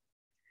plane.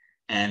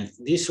 And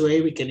this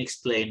way we can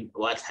explain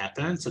what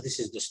happened. So this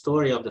is the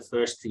story of the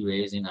first 3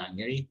 waves in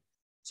Hungary.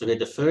 So we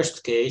had the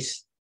first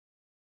case,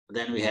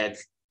 then we had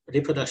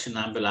reproduction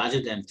number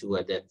larger than 2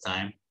 at that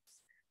time.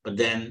 But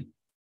then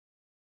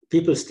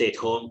people stayed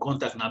home,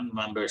 contact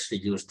numbers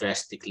reduced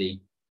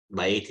drastically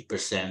by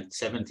 80%,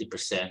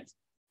 70%.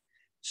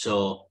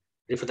 So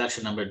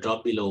reproduction number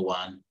dropped below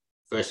 1,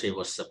 first wave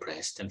was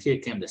suppressed. And here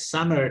came the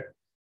summer,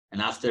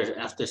 and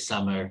after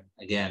summer,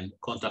 again,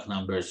 contact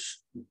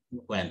numbers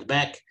went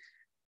back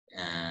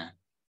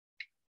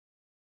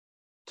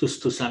to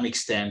some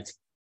extent.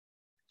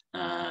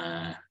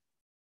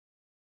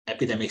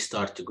 Epidemics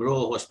started to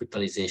grow,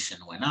 hospitalization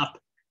went up,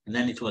 and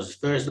then it was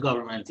first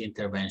government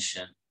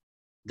intervention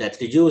that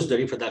reduced the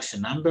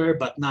reproduction number,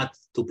 but not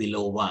to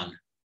below 1.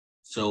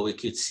 So we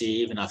could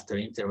see even after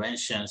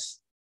interventions,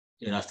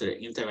 even after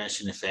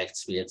intervention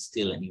effects, we had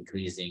still an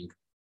increasing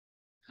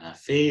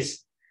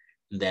phase.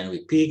 And then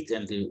we peaked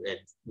and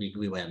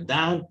we went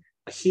down.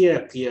 But here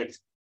appeared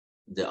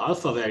the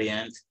alpha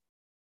variant.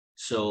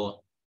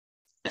 So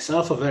as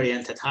alpha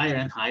variant had higher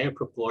and higher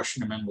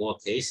proportion among all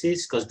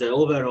cases, because the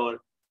overall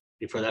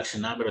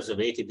reproduction number was a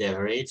weighted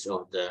average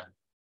of the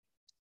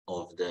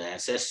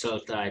ancestral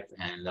type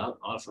and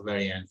alpha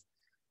variant.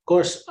 Of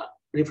course,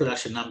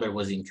 reproduction number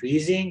was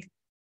increasing,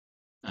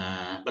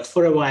 but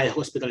for a while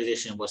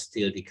hospitalization was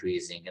still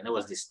decreasing, and there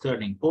was this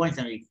turning point,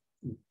 and we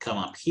come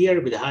up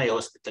here with a high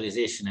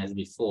hospitalization as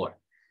before.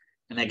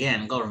 And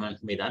again,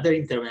 government made other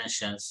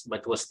interventions,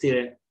 but was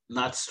still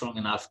not strong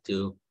enough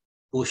to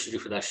push the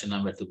reproduction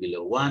number to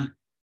below 1.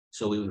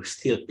 So we were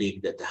still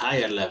peaked at the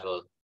higher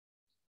level.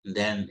 And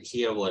then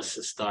here was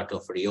the start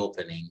of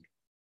reopening.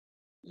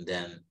 And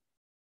then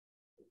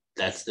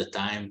that's the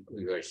time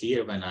we were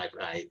here when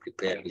I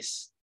prepared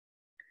this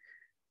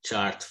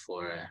chart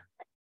for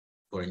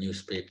a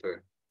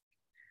newspaper.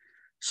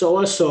 So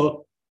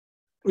also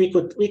we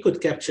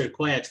could capture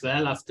quite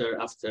well after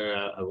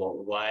a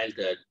while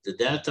the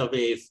Delta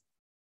wave.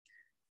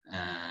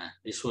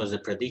 This was a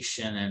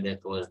prediction, and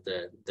that was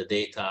the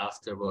data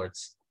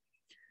afterwards.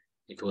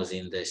 It was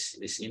in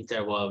this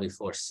interval we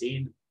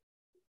foreseen.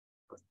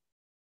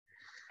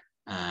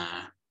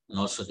 And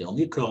also the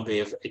Omicron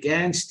wave.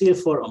 Again, still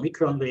for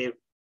Omicron wave,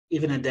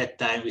 even at that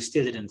time, we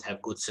still didn't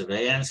have good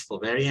surveillance for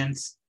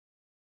variants.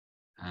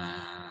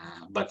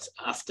 But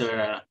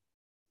after,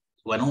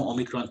 when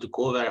Omicron took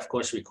over, of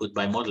course, we could,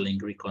 by modeling,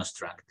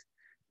 reconstruct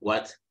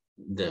what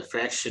the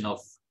fraction of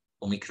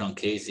Omicron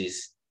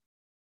cases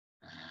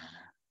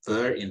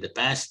were in the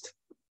past.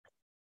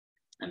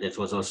 And that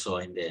was also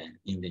in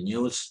the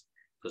news.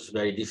 It was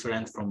very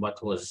different from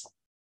what was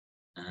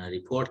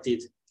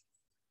reported.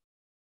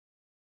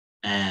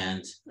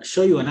 And I'll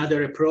show you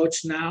another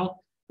approach now,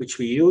 which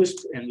we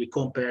used, and we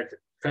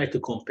tried to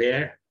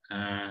compare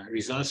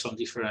results from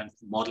different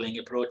modeling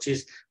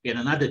approaches. We had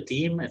another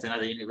team at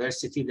another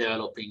university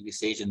developing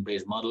this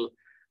agent-based model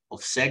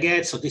of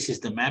Szeged. So this is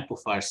the map of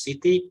our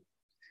city.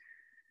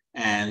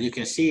 And you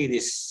can see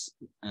these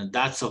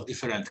dots of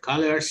different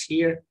colors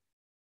here.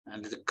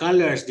 And the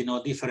colors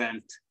denote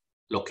different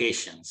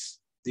locations,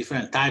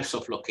 different types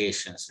of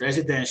locations: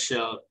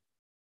 residential,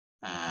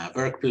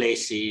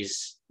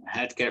 workplaces,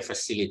 healthcare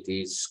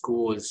facilities,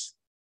 schools,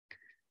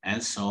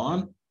 and so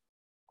on.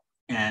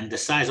 And the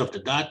size of the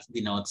dot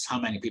denotes how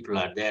many people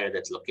are there at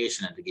that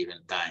location at a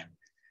given time.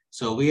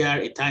 So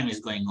time is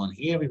going on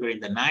here. We were in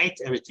the night,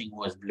 everything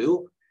was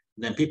blue.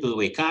 Then people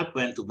wake up,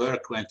 went to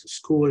work, went to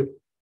school.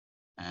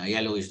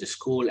 Yellow is the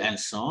school, and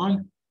so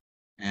on.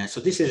 And so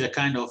this is a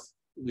kind of,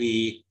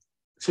 we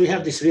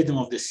have this rhythm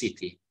of the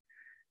city.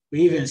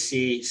 We even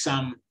see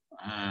some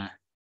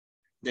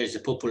there's a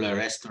popular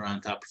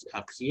restaurant up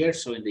here.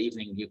 So in the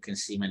evening, you can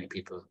see many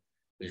people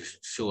will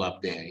show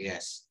up there,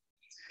 yes.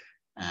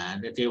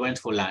 And they went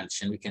for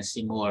lunch, and we can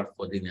see more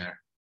for dinner.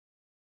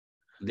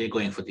 They're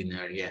going for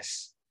dinner,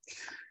 yes.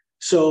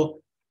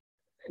 So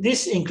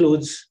this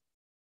includes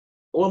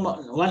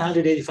almost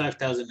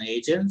 185,000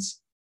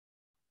 agents,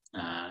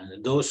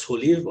 those who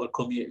live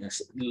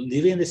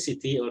in the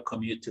city or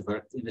commute to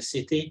work in the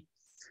city,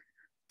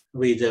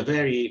 with a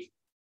very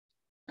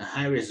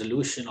high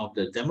resolution of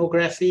the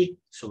demography,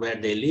 so where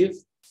they live.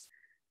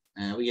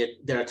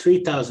 There are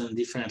 3,000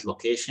 different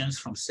locations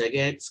from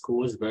Szeged,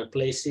 schools,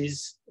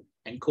 workplaces,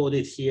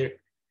 encoded here.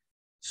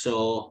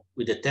 So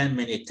with a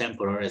 10-minute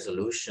temporal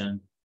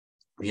resolution,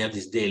 we have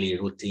this daily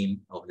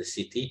routine of the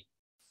city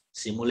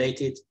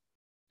simulated.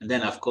 And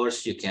then, of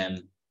course, you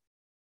can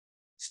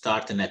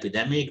start an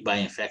epidemic by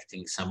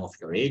infecting some of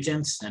your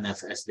agents. And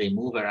as they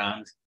move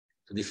around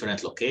to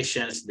different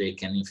locations, they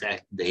can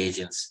infect the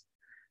agents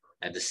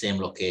at the same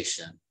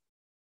location.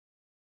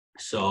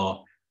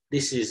 So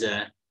this is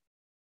a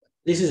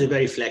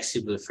very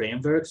flexible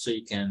framework. So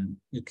you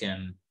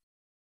can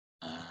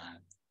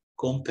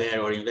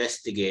compare or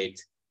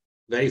investigate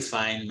very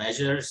fine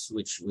measures,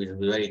 which will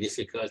be very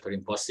difficult or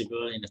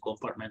impossible in a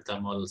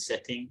compartmental model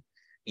setting,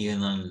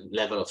 even on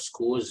level of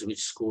schools,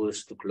 which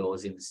schools to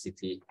close in the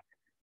city,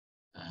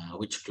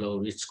 which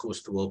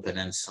schools to open,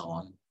 and so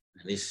on.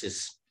 And this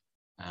is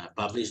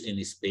published in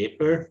this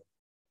paper.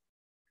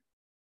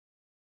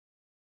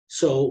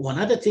 So one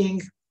other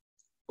thing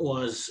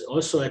was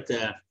also at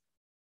the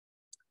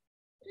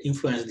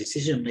influence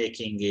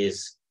decision-making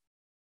is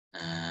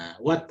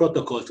what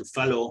protocol to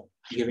follow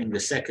giving the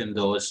second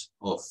dose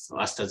of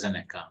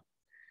AstraZeneca.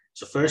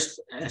 So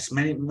first, as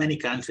many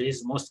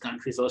countries, most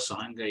countries, also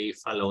Hungary,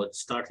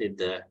 started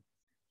the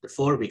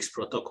 4 weeks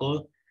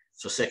protocol.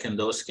 So second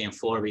dose came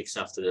 4 weeks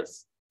after the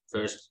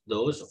first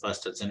dose of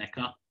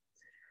AstraZeneca.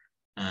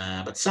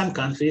 But some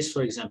countries,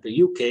 for example,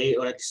 UK,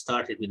 already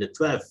started with the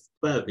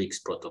 12 weeks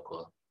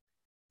protocol.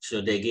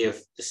 So they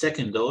give the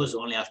second dose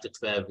only after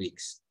 12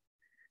 weeks.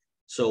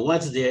 So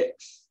what's the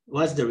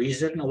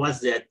reason, or what's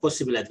the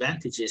possible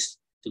advantages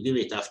to give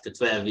it after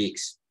 12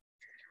 weeks?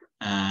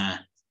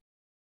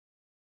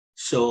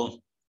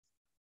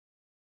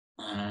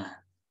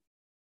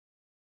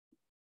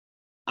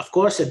 Of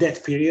course, at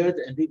that period,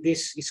 and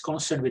this is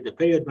concerned with the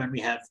period when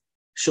we have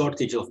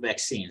shortage of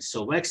vaccines.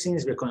 So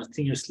vaccines were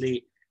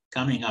continuously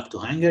coming up to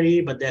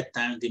Hungary, but that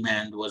time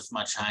demand was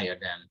much higher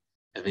than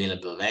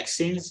available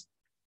vaccines.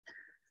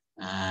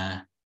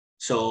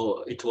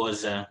 So it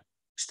was a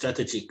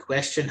strategic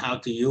question how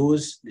to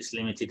use this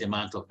limited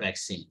amount of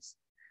vaccines.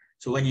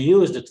 So when you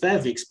use the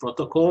 12 weeks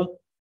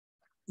protocol,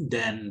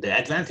 then the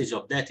advantage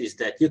of that is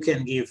that you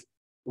can give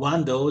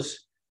 1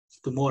 dose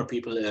to more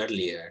people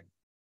earlier.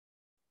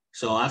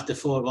 So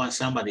once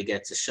somebody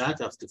gets a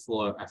shot after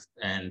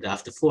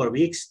 4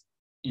 weeks,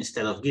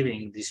 instead of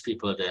giving these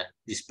people,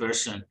 this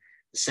person,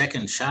 the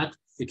second shot,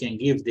 you can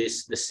give the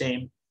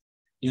same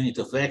unit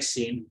of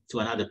vaccine to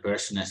another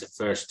person as a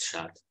first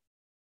shot.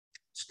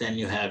 So then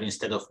you have,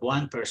 instead of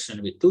 1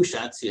 person with 2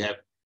 shots, you have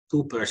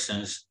 2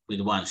 persons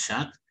with 1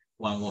 shot,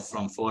 one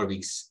from 4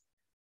 weeks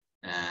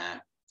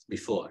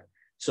before.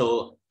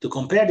 So to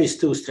compare these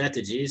 2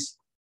 strategies,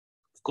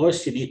 of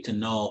course, you need to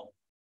know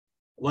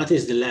what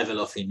is the level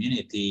of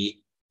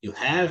immunity you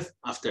have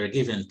after a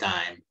given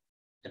time,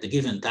 at a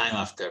given time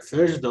after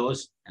first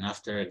dose and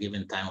after a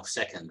given time of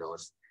second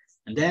dose.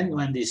 And then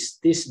when this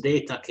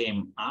data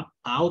came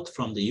out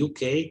from the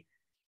UK,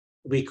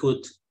 we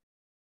could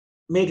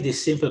make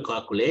this simple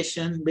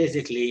calculation,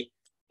 basically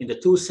in the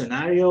 2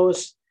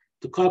 scenarios,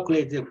 to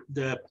calculate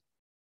the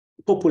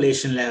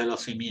population level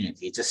of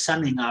immunity, just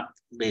summing up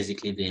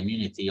basically the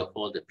immunity of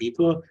all the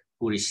people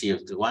who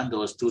received 1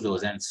 dose, 2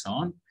 doses, and so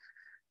on.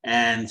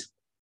 And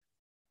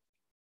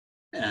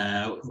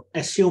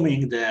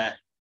assuming that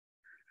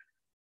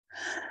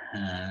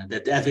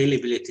the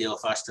availability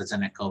of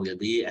AstraZeneca will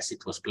be as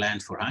it was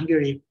planned for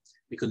Hungary,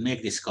 we could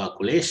make this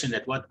calculation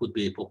that what would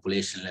be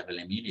population level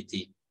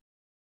immunity.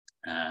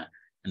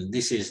 And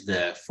this is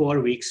the 4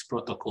 weeks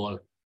protocol,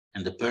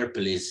 and the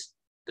purple is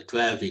the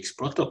 12 weeks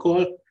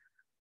protocol.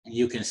 And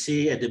you can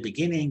see at the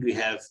beginning, we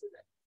have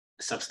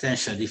a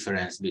substantial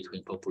difference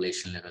between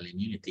population level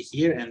immunity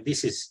here. And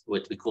this is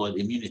what we call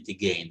immunity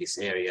gain, this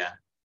area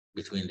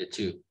between the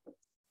 2.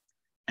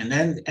 And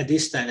then at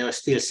this time, there was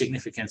still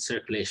significant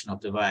circulation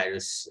of the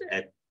virus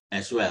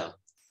as well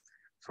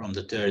from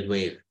the 3rd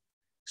wave.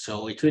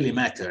 So it really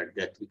mattered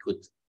that we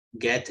could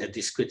get at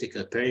this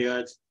critical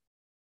period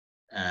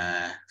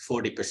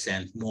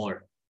 40%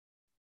 more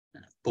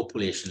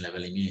population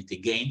level immunity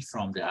gained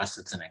from the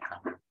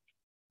AstraZeneca.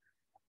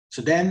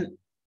 So then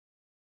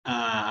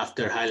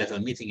after high-level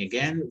meeting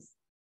again,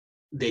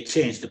 they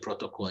changed the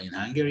protocol in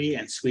Hungary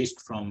and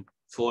switched from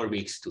 4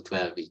 weeks to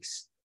 12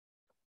 weeks.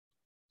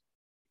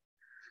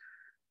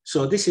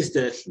 So this is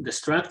the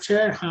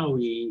structure, how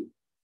we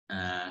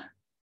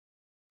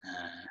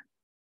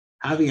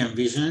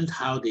envisioned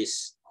how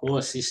this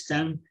whole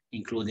system,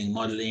 including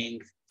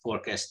modeling,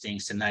 forecasting,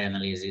 scenario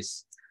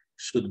analysis,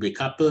 should be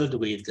coupled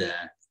with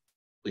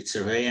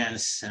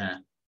surveillance,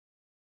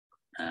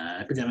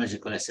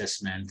 epidemiological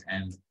assessment,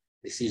 and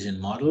decision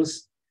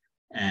models.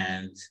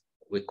 And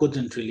we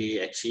couldn't really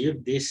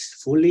achieve this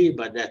fully,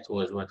 but that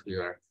was what we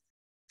were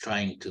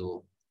trying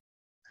to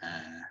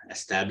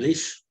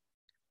establish.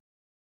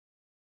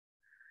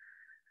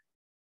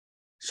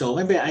 So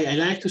maybe I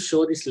like to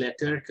show this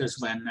letter because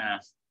when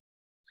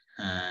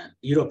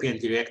European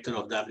director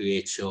of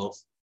WHO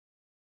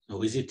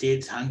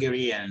visited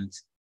Hungary, and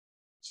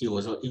he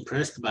was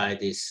impressed by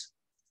this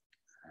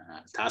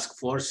task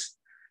force.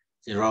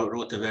 He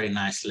wrote a very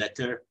nice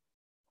letter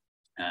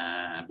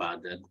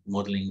about the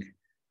modeling,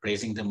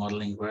 praising the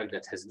modeling work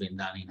that has been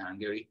done in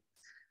Hungary.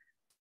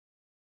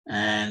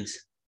 And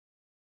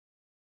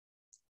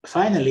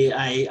finally,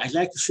 I'd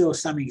like to show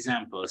some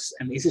examples.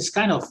 And this is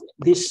kind of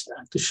this,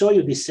 to show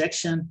you this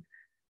section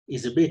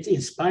is a bit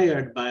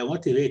inspired by,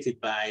 motivated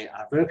by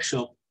a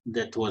workshop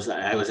that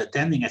I was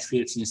attending at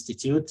Fields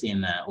Institute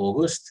in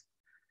August,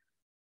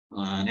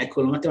 an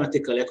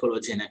mathematical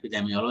ecology and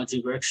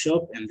epidemiology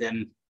workshop. And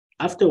then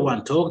after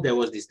one talk, there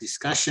was this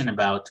discussion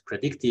about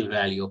predictive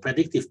value,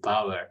 predictive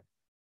power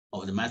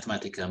of the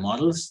mathematical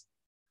models.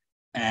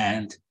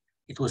 And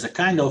it was a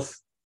kind of,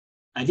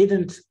 I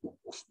didn't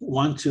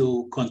want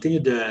to continue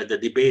the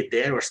debate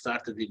there or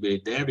start the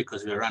debate there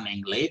because we were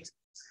running late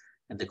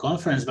at the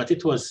conference, but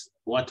it was,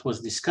 what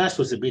was discussed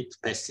was a bit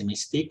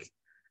pessimistic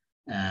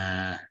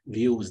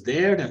views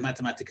there. The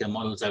mathematical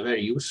models are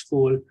very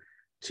useful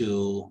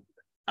to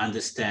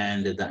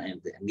understand,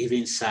 give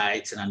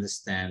insights and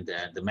understand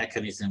the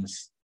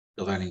mechanisms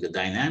governing the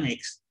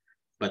dynamics,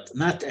 but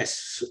not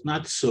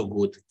so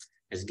good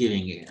as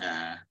giving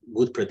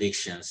good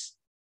predictions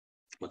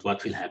about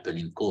what will happen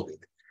in COVID.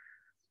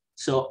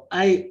 So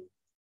I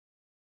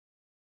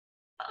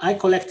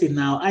collected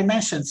now. I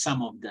mentioned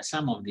some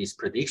of these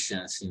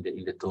predictions in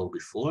the talk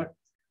before,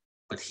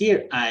 but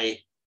here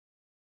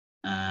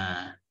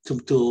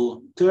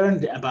to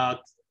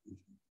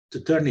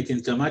turn it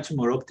into a much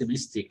more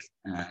optimistic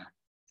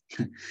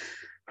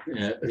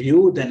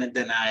view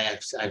than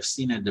I've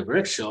seen at the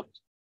workshop.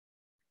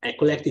 I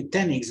collected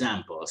 10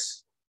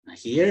 examples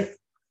here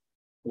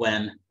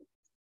when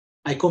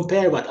I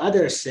compare what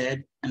others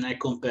said and I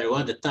compare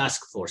what the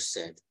task force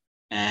said.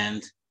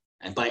 And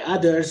by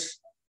others,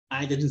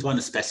 I didn't want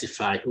to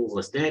specify who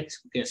was that,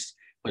 because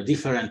for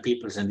different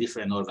peoples and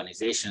different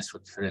organizations for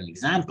different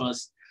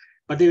examples,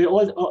 but there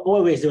were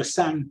always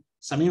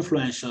some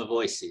influential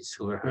voices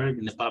who were heard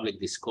in the public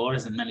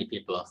discourse, and many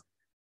people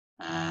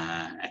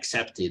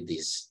accepted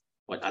this,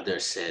 what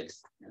others said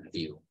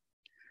view.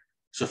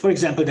 So for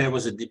example, there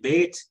was a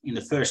debate in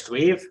the first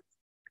wave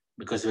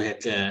because we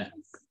had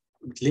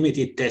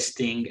limited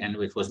testing and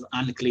it was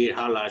unclear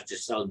how large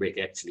this outbreak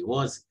actually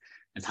was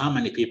and how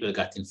many people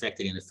got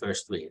infected in the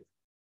first wave.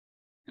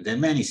 And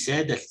then many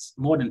said that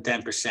more than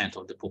 10%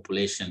 of the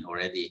population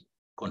already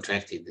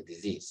contracted the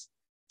disease.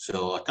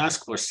 So a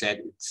task force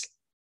said it's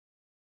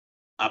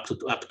up to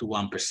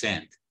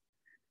 1%.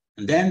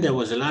 And then there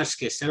was a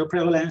large-scale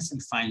seroprevalence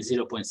and find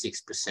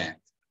 0.6%.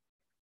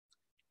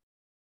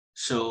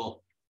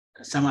 So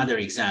some other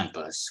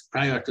examples.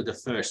 Prior to the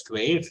first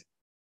wave,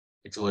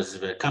 it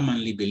was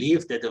commonly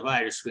believed that the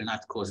virus will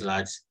not cause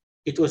large.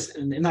 It was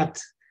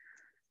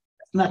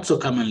not so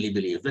commonly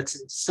believed, but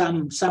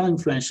some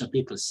influential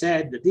people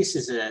said that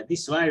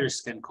this virus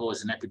can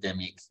cause an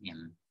epidemic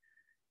in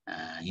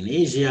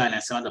Asia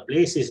and some other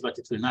places, but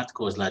it will not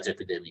cause large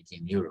epidemic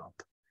in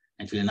Europe,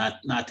 and will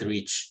not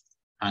reach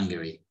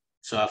Hungary.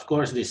 So of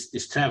course,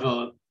 this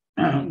travel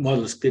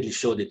models clearly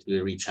showed it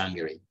will reach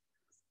Hungary.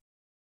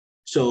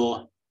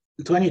 So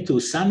in 22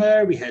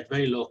 summer, we had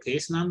very low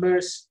case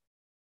numbers.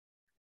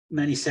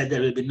 Many said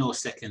there will be no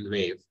second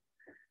wave.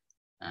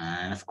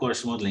 And of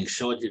course, modeling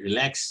showed you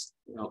relax.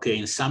 Okay,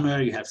 in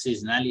summer you have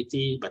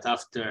seasonality, but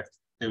after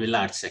there will be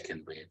large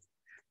second wave.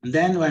 And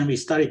then when we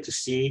started to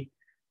see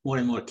more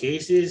and more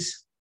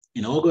cases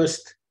in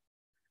August,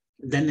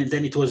 then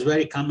it was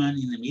very common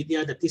in the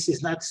media that this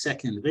is not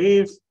second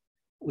wave.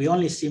 We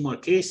only see more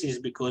cases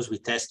because we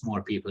test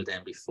more people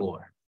than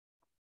before.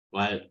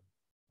 While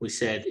we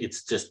said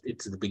it's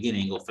the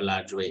beginning of a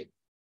large wave,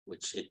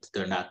 which it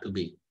turned out to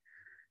be.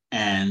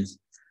 And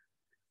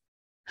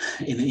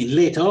in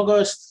late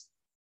August,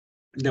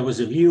 there was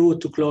a view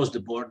to close the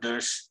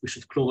borders. We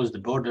should close the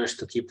borders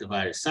to keep the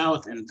virus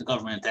out, and the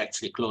government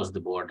actually closed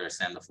the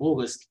borders end of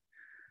August.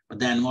 But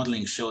then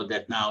modeling showed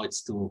that now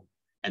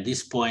at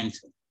this point,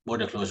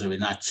 border closure will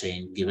not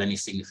give any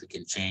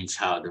significant change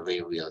how the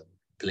wave will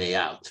play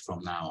out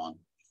from now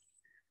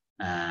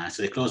on.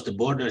 So they closed the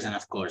borders, and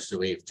of course, the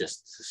wave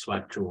just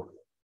swept through.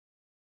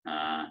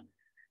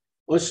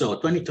 Also,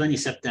 2020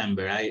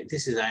 September, I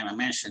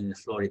mentioned the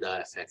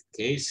Florida effect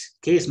case.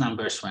 Case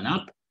numbers went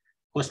up.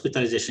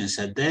 Hospitalizations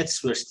and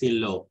deaths were still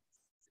low.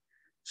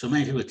 So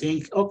many people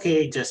think,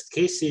 okay, just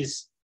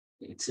cases,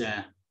 it's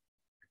a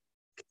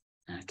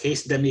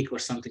case-demic or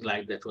something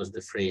like that was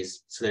the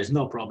phrase. So there's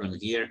no problem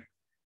here.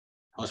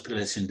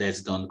 Hospitalization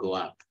deaths don't go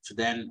up. So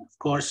then, of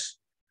course,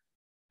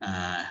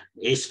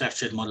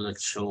 age-structured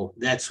models show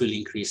that will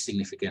increase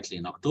significantly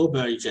in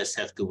October. You just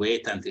have to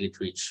wait until it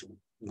reaches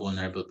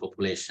vulnerable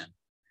population.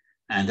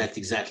 And that's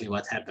exactly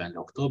what happened.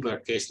 October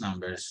case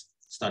numbers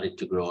started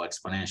to grow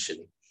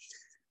exponentially.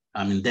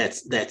 I mean,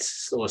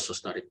 that's also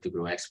started to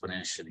grow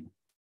exponentially.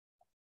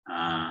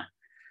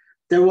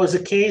 There was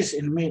a case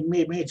in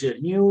major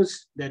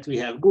news that we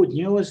have good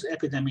news,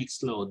 epidemic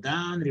slowed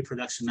down,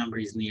 reproduction number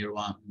is near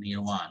one.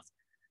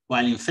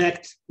 While in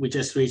fact, we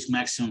just reached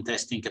maximum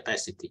testing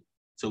capacity.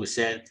 So we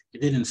said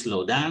it didn't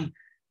slow down.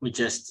 We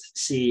just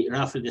see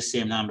roughly the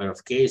same number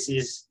of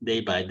cases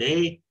day by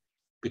day,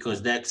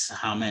 because that's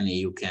how many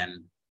you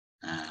can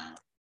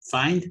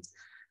find.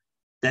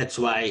 That's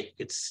why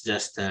it's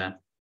just,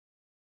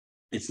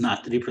 it's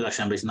not,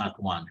 reproduction number is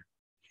not one.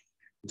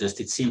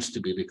 Just it seems to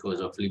be because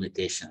of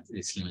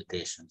its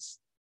limitations.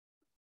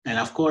 And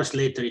of course,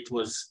 later it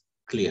was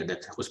clear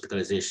that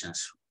hospitalizations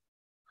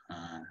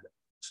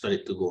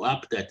started to go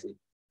up, that it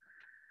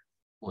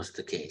was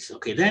the case.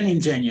 Okay, then in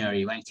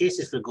January, when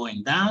cases were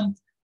going down,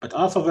 but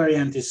Alpha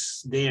variant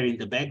is there in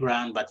the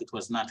background, but it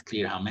was not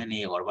clear how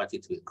many or what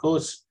it will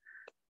cause.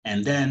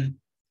 And then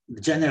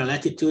the general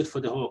attitude for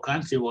the whole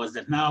country was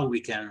that now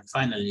we can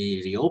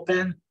finally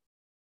reopen,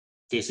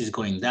 cases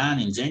going down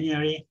in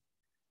January.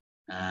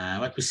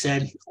 What we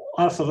said,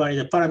 alpha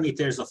variant, the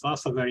parameters of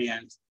alpha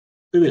variant,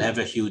 we will have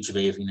a huge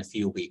wave in a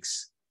few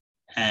weeks.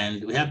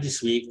 And we have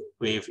this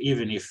wave,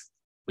 even if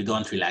we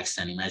don't relax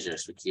any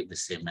measures, we keep the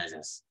same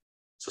measures.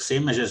 So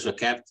same measures were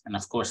kept, and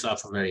of course,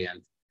 alpha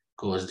variant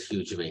caused a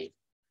huge wave.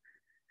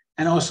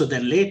 And also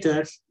then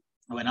later,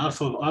 when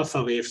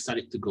alpha wave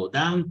started to go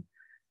down,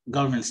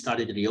 government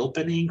started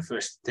reopening,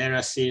 first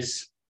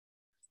terraces,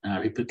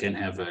 people can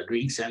have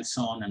drinks and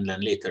so on, and then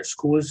later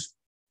schools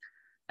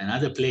and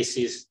other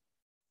places.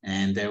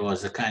 And there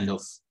was a kind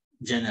of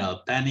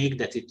general panic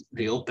that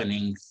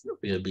reopening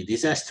will be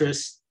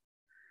disastrous.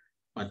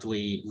 But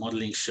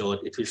modeling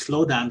showed it will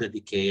slow down the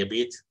decay a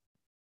bit,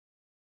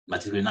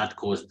 but it will not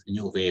cause a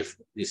new wave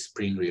this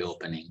spring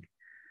reopening.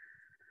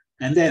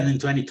 And then in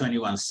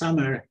 2021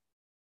 summer,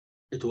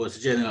 it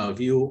was general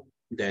view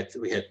that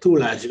we had two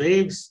large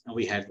waves, and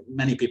we had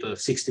many people,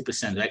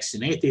 60%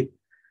 vaccinated.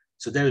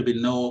 So there will be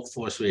no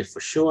fourth wave for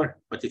sure.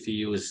 But if you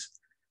use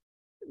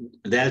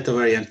Delta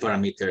variant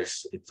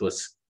parameters, it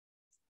was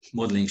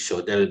modeling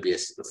showed there will be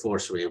a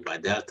fourth wave by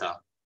Delta,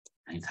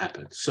 and it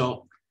happened.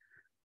 So,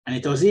 and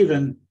it was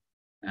even,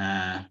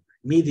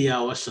 media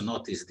also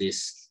noticed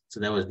this. So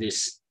there was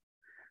this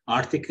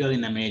article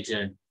in a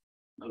major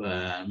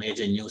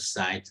news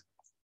site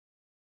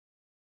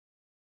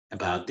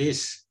about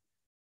this.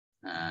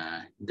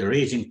 The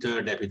raging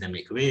third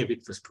epidemic wave,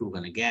 it was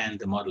proven again,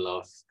 the model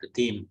of the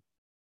team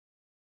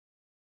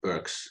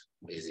works,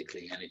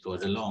 basically. And it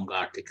was a long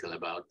article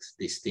about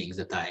these things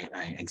that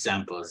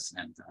examples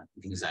and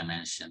things I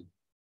mentioned.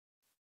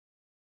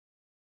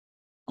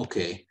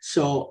 Okay,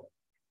 so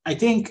I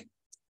think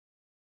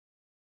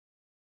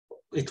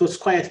it was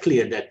quite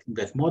clear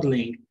that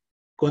modeling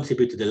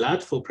contributed a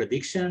lot for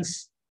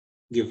predictions,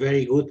 give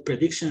very good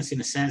predictions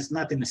in a sense,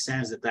 not in the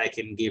sense that I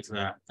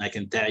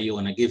can tell you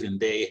on a given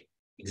day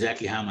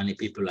exactly how many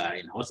people are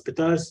in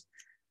hospitals.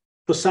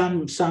 For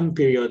some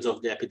periods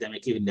of the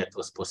epidemic, even that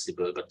was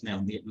possible, but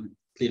no,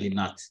 clearly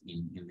not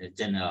in the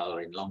general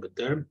or in longer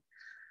term.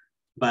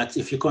 But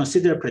if you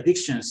consider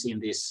predictions in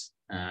this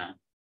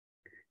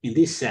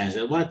sense,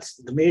 what's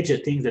the major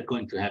things that are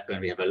going to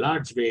happen? We have a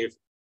large wave.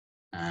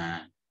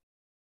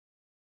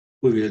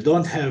 We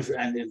don't have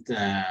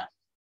the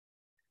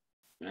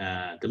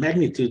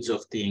magnitudes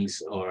of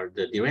things or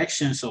the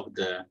directions of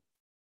the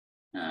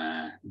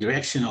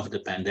direction of the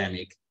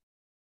pandemic.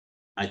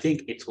 I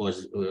think it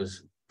was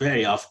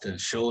very often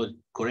showed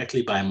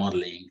correctly by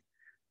modeling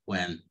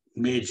when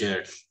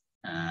major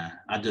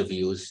other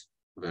views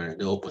were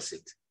the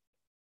opposite.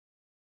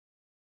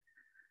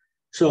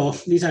 So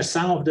these are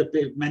some of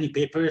the many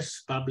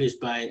papers published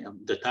by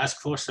the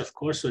task force, of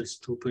course, so it's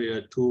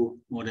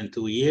more than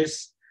 2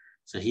 years.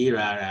 So here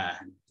are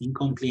an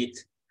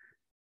incomplete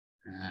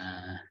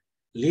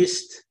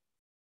list.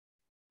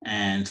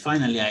 And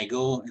finally, I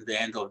go at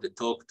the end of the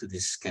talk to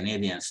this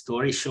Canadian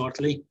story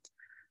shortly.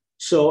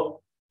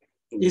 So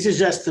this is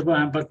just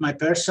about my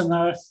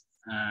personal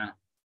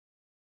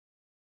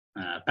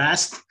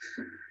past.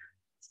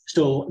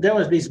 So there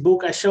was this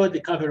book, I showed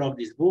the cover of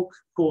this book,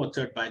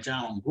 co-authored by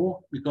Zhang Hu,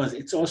 because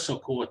it's also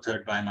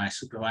co-authored by my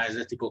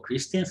supervisor, Thibaut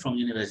Christine from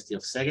University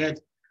of Szeged.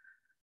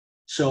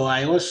 So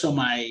I also,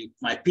 my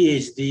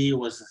PhD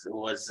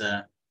was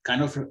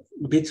kind of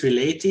a bit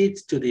related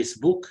to this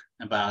book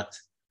about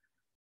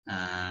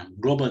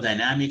global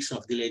dynamics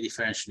of delayed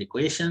differential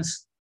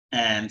equations.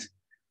 And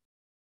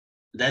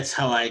that's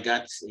how I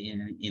got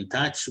in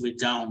touch with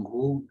Zhang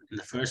Hu in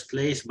the first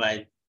place,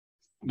 by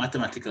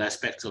mathematical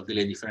aspects of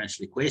delayed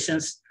differential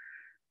equations.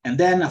 And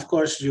then, of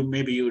course,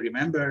 maybe you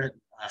remember,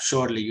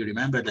 shortly you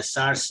remember the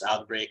SARS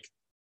outbreak,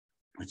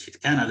 which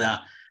hit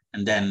Canada,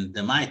 and then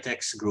the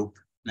MyTex group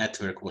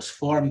network was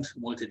formed,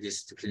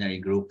 multidisciplinary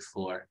group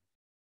for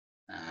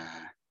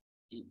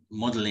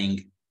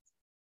modeling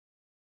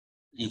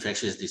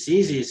infectious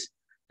diseases.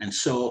 And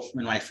so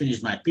when I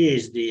finished my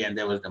PhD, and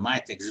there was the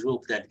MITEX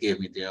group that gave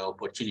me the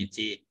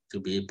opportunity to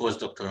be a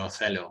postdoctoral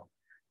fellow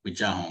with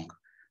Zhang Hong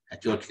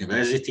at York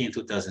University in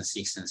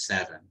 2006 and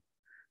 2007.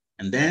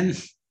 And then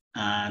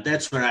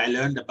that's where I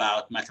learned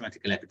about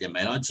mathematical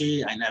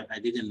epidemiology. I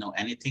didn't know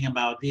anything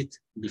about it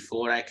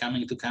before I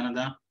coming to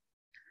Canada.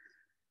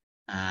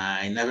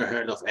 I never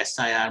heard of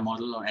SIR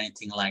model or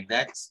anything like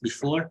that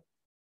before.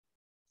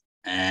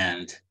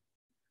 And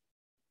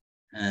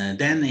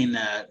then in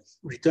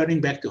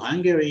returning back to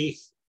Hungary,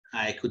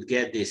 I could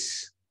get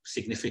this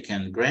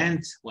significant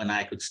grant when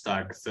I could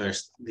start the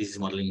first disease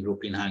modeling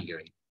group in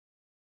Hungary.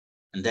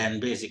 And then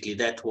basically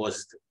that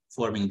was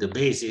forming the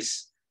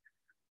basis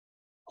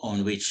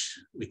on which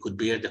we could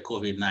build the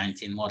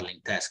COVID-19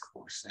 modeling task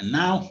force. And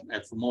now,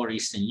 for more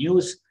recent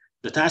news,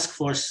 the task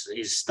force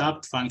is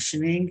stopped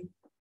functioning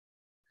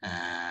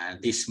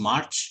this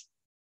March,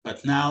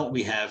 but now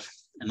we have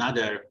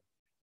another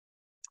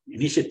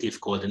initiative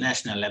called the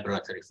National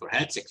Laboratory for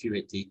Health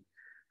Security,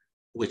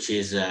 which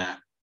is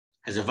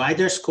has a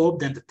wider scope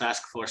than the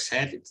task force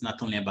had. It's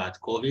not only about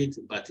COVID,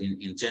 but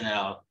in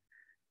general,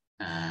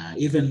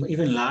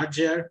 even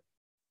larger.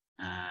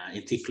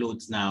 It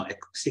includes now a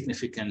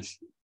significant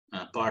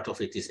part of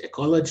it is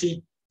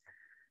ecology.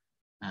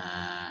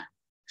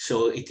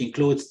 So it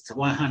includes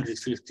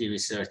 150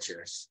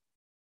 researchers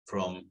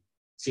from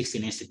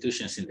 16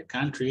 institutions in the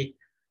country,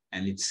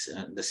 and it's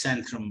the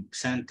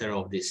center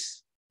of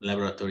this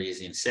laboratory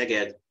is in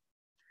Szeged,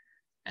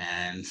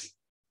 and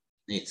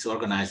it's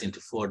organized into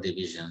 4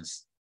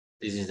 divisions: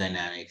 disease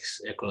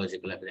dynamics,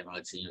 ecological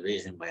epidemiology,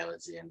 invasion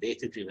biology, and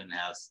data-driven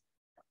health.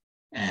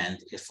 And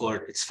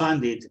it's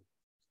funded,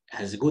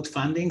 has good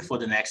funding for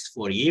the next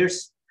 4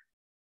 years,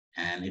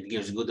 and it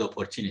gives good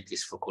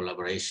opportunities for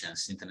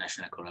collaborations,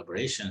 international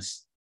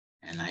collaborations,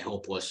 and I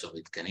hope also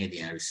with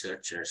Canadian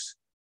researchers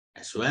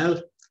as well.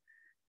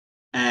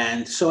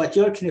 And so at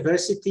York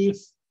University,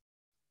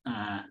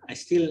 I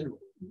still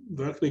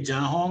work with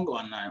Zhang Hong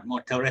on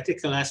more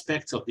theoretical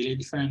aspects of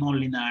delay-different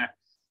nonlinear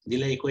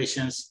delay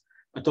equations,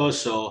 but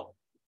also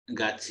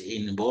got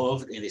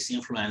involved in this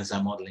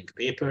influenza modeling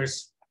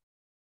papers.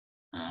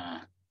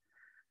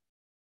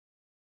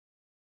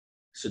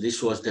 So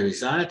this was the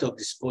result of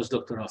this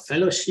postdoctoral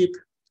fellowship.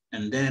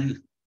 And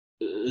then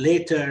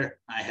later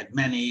I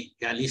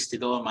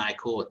listed all my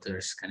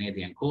co-authors,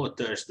 Canadian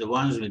co-authors. The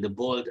ones with the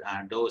bold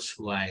are those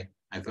who I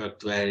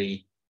worked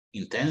very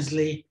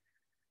intensely.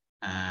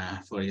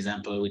 For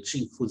example, with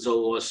Ching Fuzhou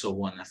also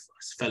won a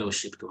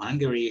fellowship to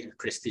Hungary, a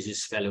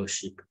prestigious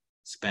fellowship,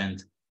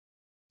 spent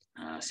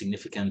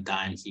significant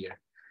time here.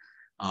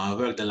 I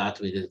worked a lot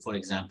with, for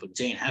example,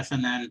 Jane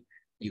Heffernan.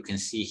 You can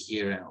see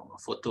here a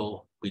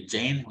photo with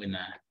Jane in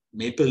a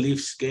Maple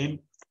Leafs game.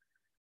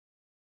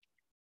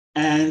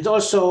 And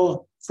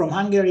also from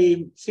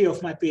Hungary, 3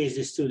 of my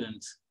PhD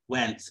students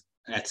went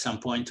at some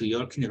point to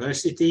York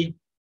University.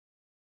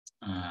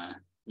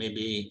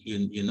 Maybe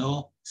you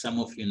know, some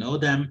of you know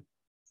them.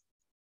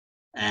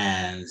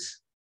 And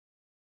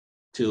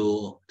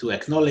to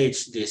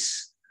acknowledge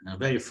this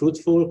very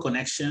fruitful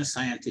connection,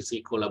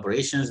 scientific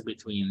collaborations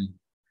between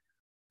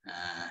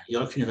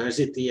York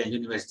University and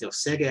University of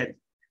Szeged,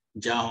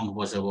 Zhang Hong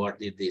was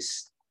awarded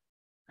this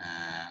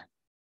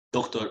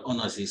Doctor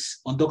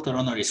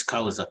Honoris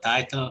Causa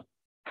title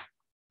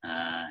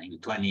in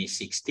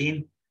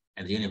 2016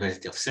 at the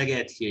University of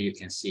Szeged. Here you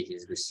can see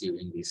he's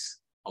receiving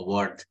this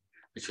award,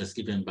 which was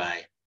given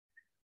by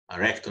a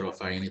rector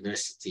of our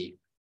university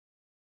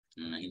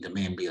in the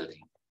main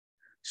building.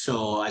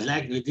 So I'd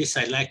like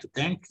to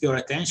thank your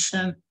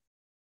attention,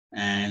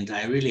 and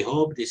I really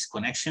hope these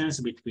connections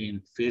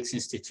between Fields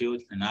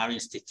Institute and our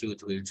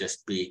institute will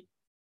just be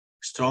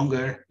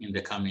stronger in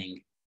the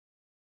coming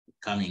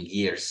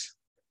years.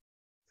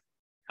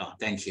 Oh,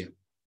 thank you.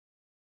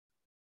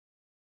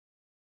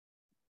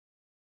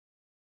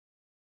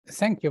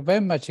 Thank you very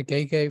much,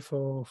 Gergely,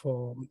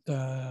 for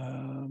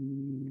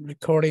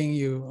recording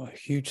your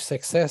huge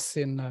success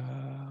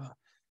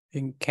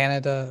in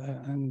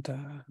Canada and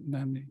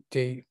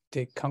the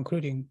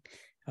concluding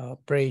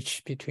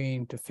bridge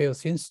between the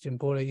Fields Institute and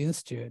Border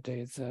Institute.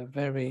 It's a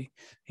very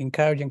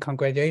encouraging.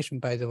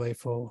 Congratulations, by the way,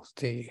 for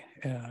the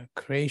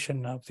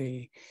creation of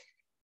the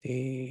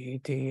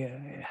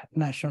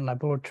National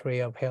Laboratory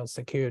of Health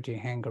Security in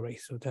Hungary.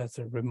 So that's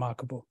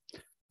remarkable.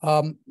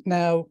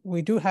 Now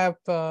we do have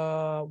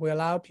we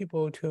allow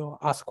people to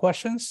ask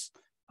questions.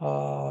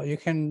 You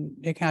can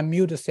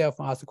unmute yourself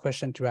and ask a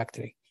question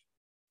directly.